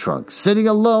small trunk, sitting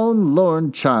a lone,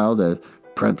 lorn child,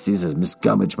 parentheses, as Miss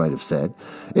Gummidge might have said,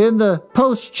 in the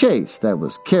post-chaise that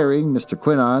was carrying Mr.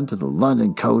 Quinnon to the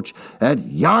London coach at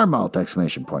Yarmouth!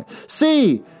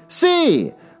 See,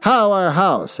 see, how our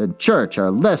house and church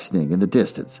are lessening in the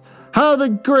distance, how the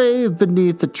grave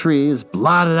beneath the tree is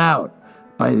blotted out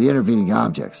by the intervening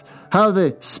objects, how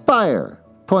the spire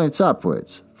points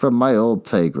upwards from my old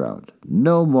playground,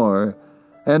 no more,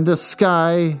 and the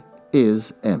sky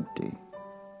is empty.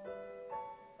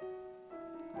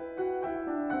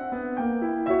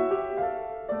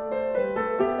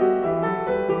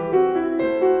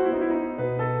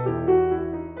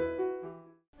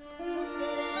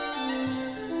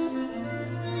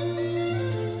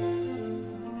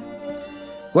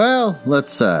 Well,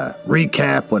 let's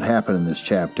recap what happened in this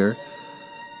chapter.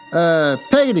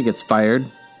 Peggotty gets fired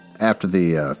after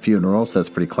the funeral, so that's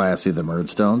pretty classy, the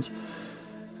Murdstones.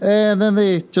 And then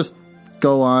they just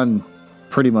go on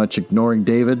pretty much ignoring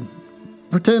David,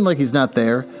 pretending like he's not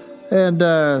there. And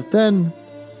then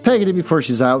Peggotty, before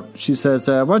she's out, she says,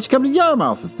 why don't you come to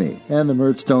Yarmouth with me? And the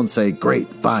Murdstones say,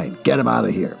 great, fine, get him out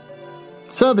of here.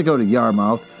 So they go to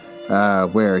Yarmouth,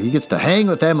 where he gets to hang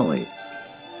with Emily.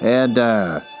 And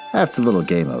after a little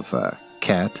game of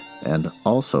cat and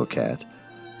also cat,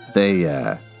 they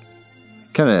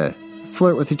kind of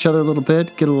flirt with each other a little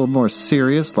bit, get a little more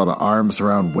serious, a lot of arms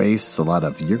around waists, a lot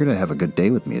of, you're going to have a good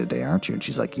day with me today, aren't you? And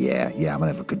she's like, yeah, I'm going to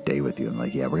have a good day with you. And I'm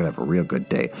like, yeah, we're going to have a real good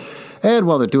day. And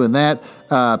while they're doing that,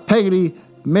 Peggotty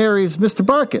marries Mr.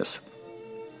 Barkis,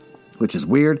 which is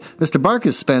weird. Mr.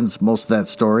 Barkis spends most of that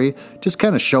story just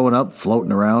kind of showing up,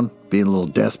 floating around, being a little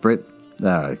desperate,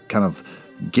 kind of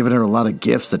giving her a lot of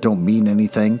gifts that don't mean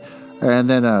anything. And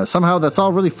then somehow that's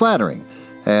all really flattering.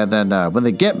 And then when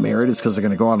they get married, it's because they're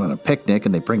going to go out on a picnic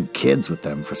and they bring kids with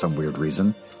them for some weird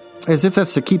reason. As if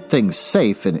that's to keep things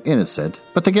safe and innocent.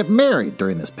 But they get married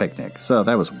during this picnic. So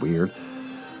that was weird.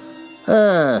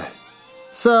 So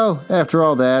after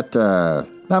all that,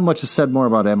 not much is said more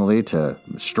about Emily to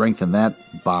strengthen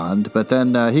that bond. But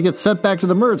then he gets sent back to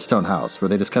the Murdstone house where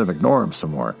they just kind of ignore him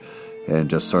some more. And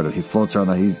just sort of, he floats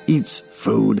around, he eats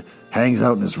food, hangs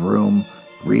out in his room,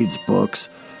 reads books,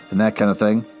 and that kind of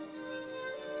thing.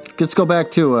 Let's go back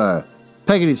to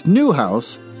Peggotty's new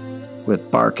house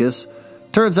with Barkis.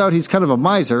 Turns out he's kind of a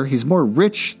miser. He's more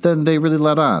rich than they really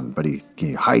let on, but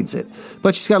he hides it.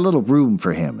 But she's got a little room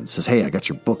for him and says, hey, I got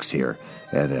your books here,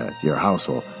 and your house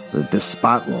this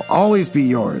spot will always be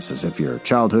yours, as if your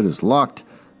childhood is locked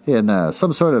in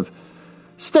some sort of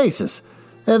stasis.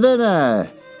 And then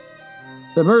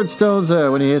the Murdstones,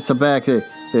 when he hits them back, they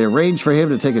arrange for him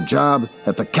to take a job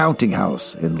at the counting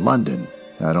house in London.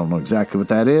 I don't know exactly what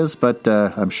that is, but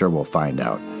I'm sure we'll find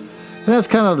out. And that's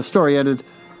kind of how the story ended.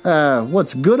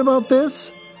 What's good about this?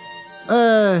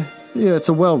 It's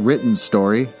a well-written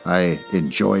story. I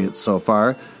enjoy it so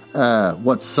far.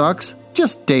 What sucks?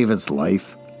 Just David's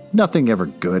life. Nothing ever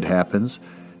good happens.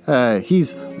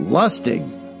 He's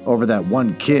lusting over that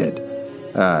one kid.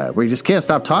 Where you just can't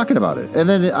stop talking about it. And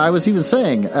then I was even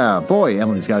saying, boy,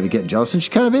 Emily's got to be getting jealous. And she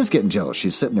kind of is getting jealous.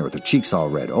 She's sitting there with her cheeks all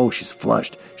red. Oh, she's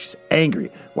flushed. She's angry.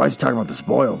 Why is he talking about this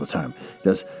boy all the time?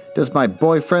 Does my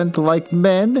boyfriend like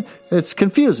men? It's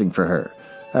confusing for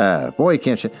her. Boy,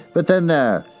 can't you? But then,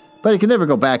 but he can never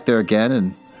go back there again.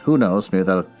 And who knows? Maybe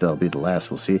that'll be the last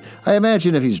we'll see. I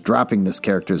imagine if he's dropping this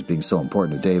character as being so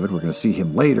important to David, we're going to see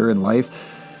him later in life.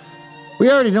 We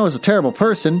already know he's a terrible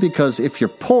person because if you're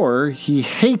poor, he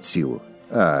hates you.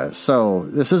 So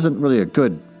this isn't really a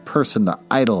good person to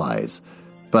idolize.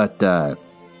 But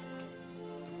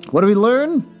what do we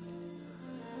learn?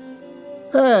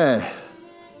 That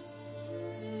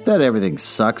everything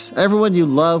sucks. Everyone you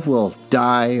love will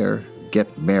die or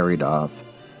get married off.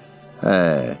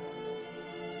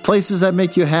 Places that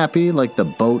make you happy, like the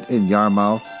boat in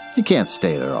Yarmouth, you can't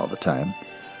stay there all the time.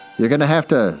 You're going to have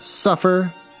to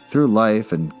suffer through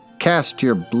life and cast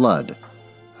your blood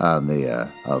on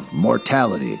the of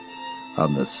mortality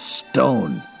on the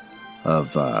stone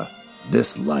of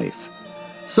this life.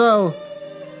 So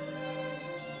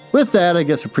with that, I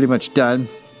guess we're pretty much done.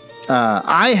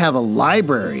 I have a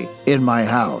library in my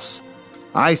house.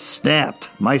 I snapped.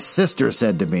 My sister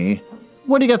said to me,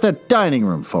 what do you got that dining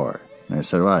room for? And I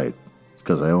said, well, it's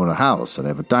because I own a house and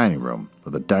I have a dining room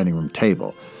with a dining room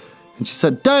table. And she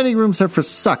said, dining rooms are for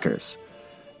suckers.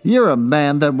 You're a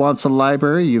man that wants a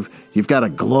library. You've got a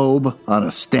globe on a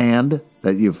stand.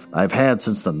 that I've had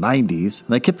since the 90s,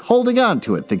 and I kept holding on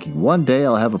to it, thinking one day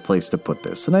I'll have a place to put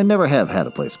this. And I never have had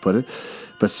a place to put it.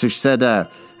 But she said,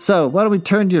 so why don't we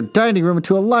turn your dining room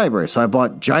into a library? So I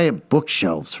bought giant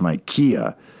bookshelves from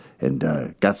IKEA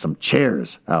and got some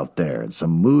chairs out there and some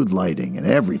mood lighting and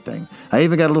everything. I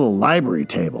even got a little library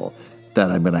table that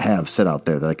I'm going to have set out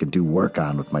there that I can do work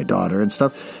on with my daughter and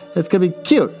stuff. It's going to be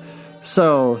cute.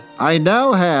 So I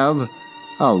now have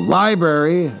a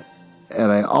library,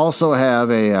 and I also have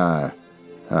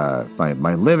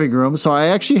my living room. So I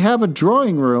actually have a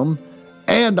drawing room,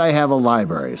 and I have a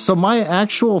library. So my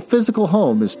actual physical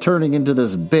home is turning into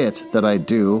this bit that I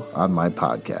do on my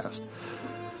podcast.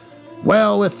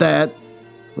 Well, with that,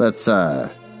 let's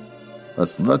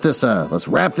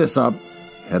wrap this up,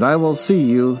 and I will see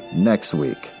you next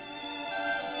week.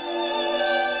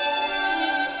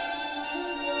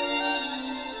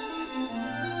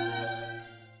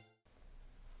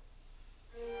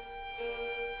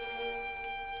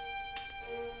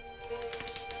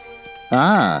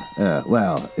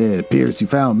 Well, it appears you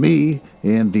found me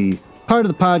in the part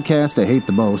of the podcast I hate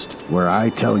the most, where I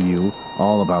tell you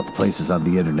all about the places on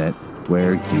the internet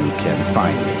where you can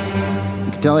find me.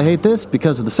 You can tell I hate this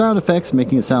because of the sound effects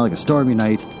making it sound like a stormy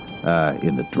night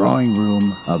in the drawing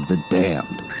room of the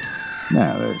damned.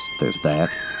 Now, there's that.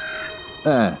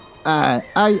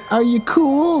 Are you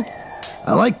cool?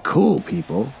 I like cool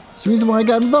people. It's the reason why I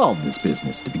got involved in this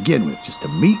business to begin with, just to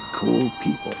meet cool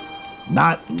people,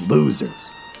 not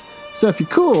losers. So if you're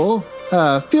cool,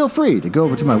 feel free to go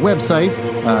over to my website,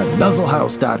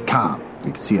 nuzzlehouse.com.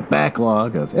 You can see a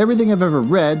backlog of everything I've ever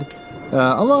read,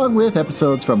 along with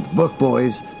episodes from the Book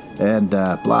Boys and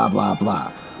blah, blah,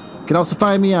 blah. You can also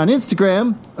find me on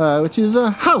Instagram, which is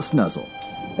House Nuzzle.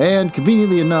 And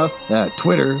conveniently enough,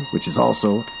 Twitter, which is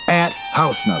also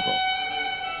 @HouseNuzzle.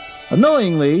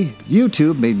 Annoyingly,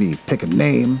 YouTube made me pick a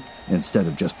name instead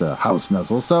of just a House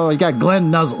Nuzzle, so I got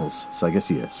Glenn Nuzzles. So I guess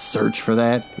you search for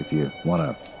that if you want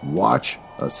to watch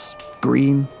a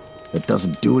screen that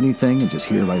doesn't do anything and just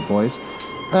hear my voice.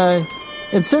 And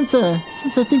since I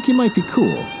think you might be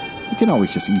cool, you can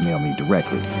always just email me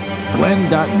directly,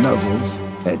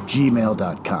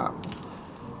 glenn.nuzzles@gmail.com.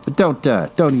 But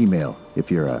don't email if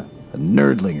you're a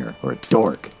nerdlinger or a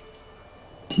dork.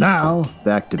 Now,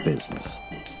 back to business.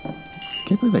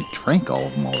 Can't believe I drank all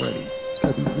of them already. There's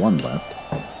got to be one left.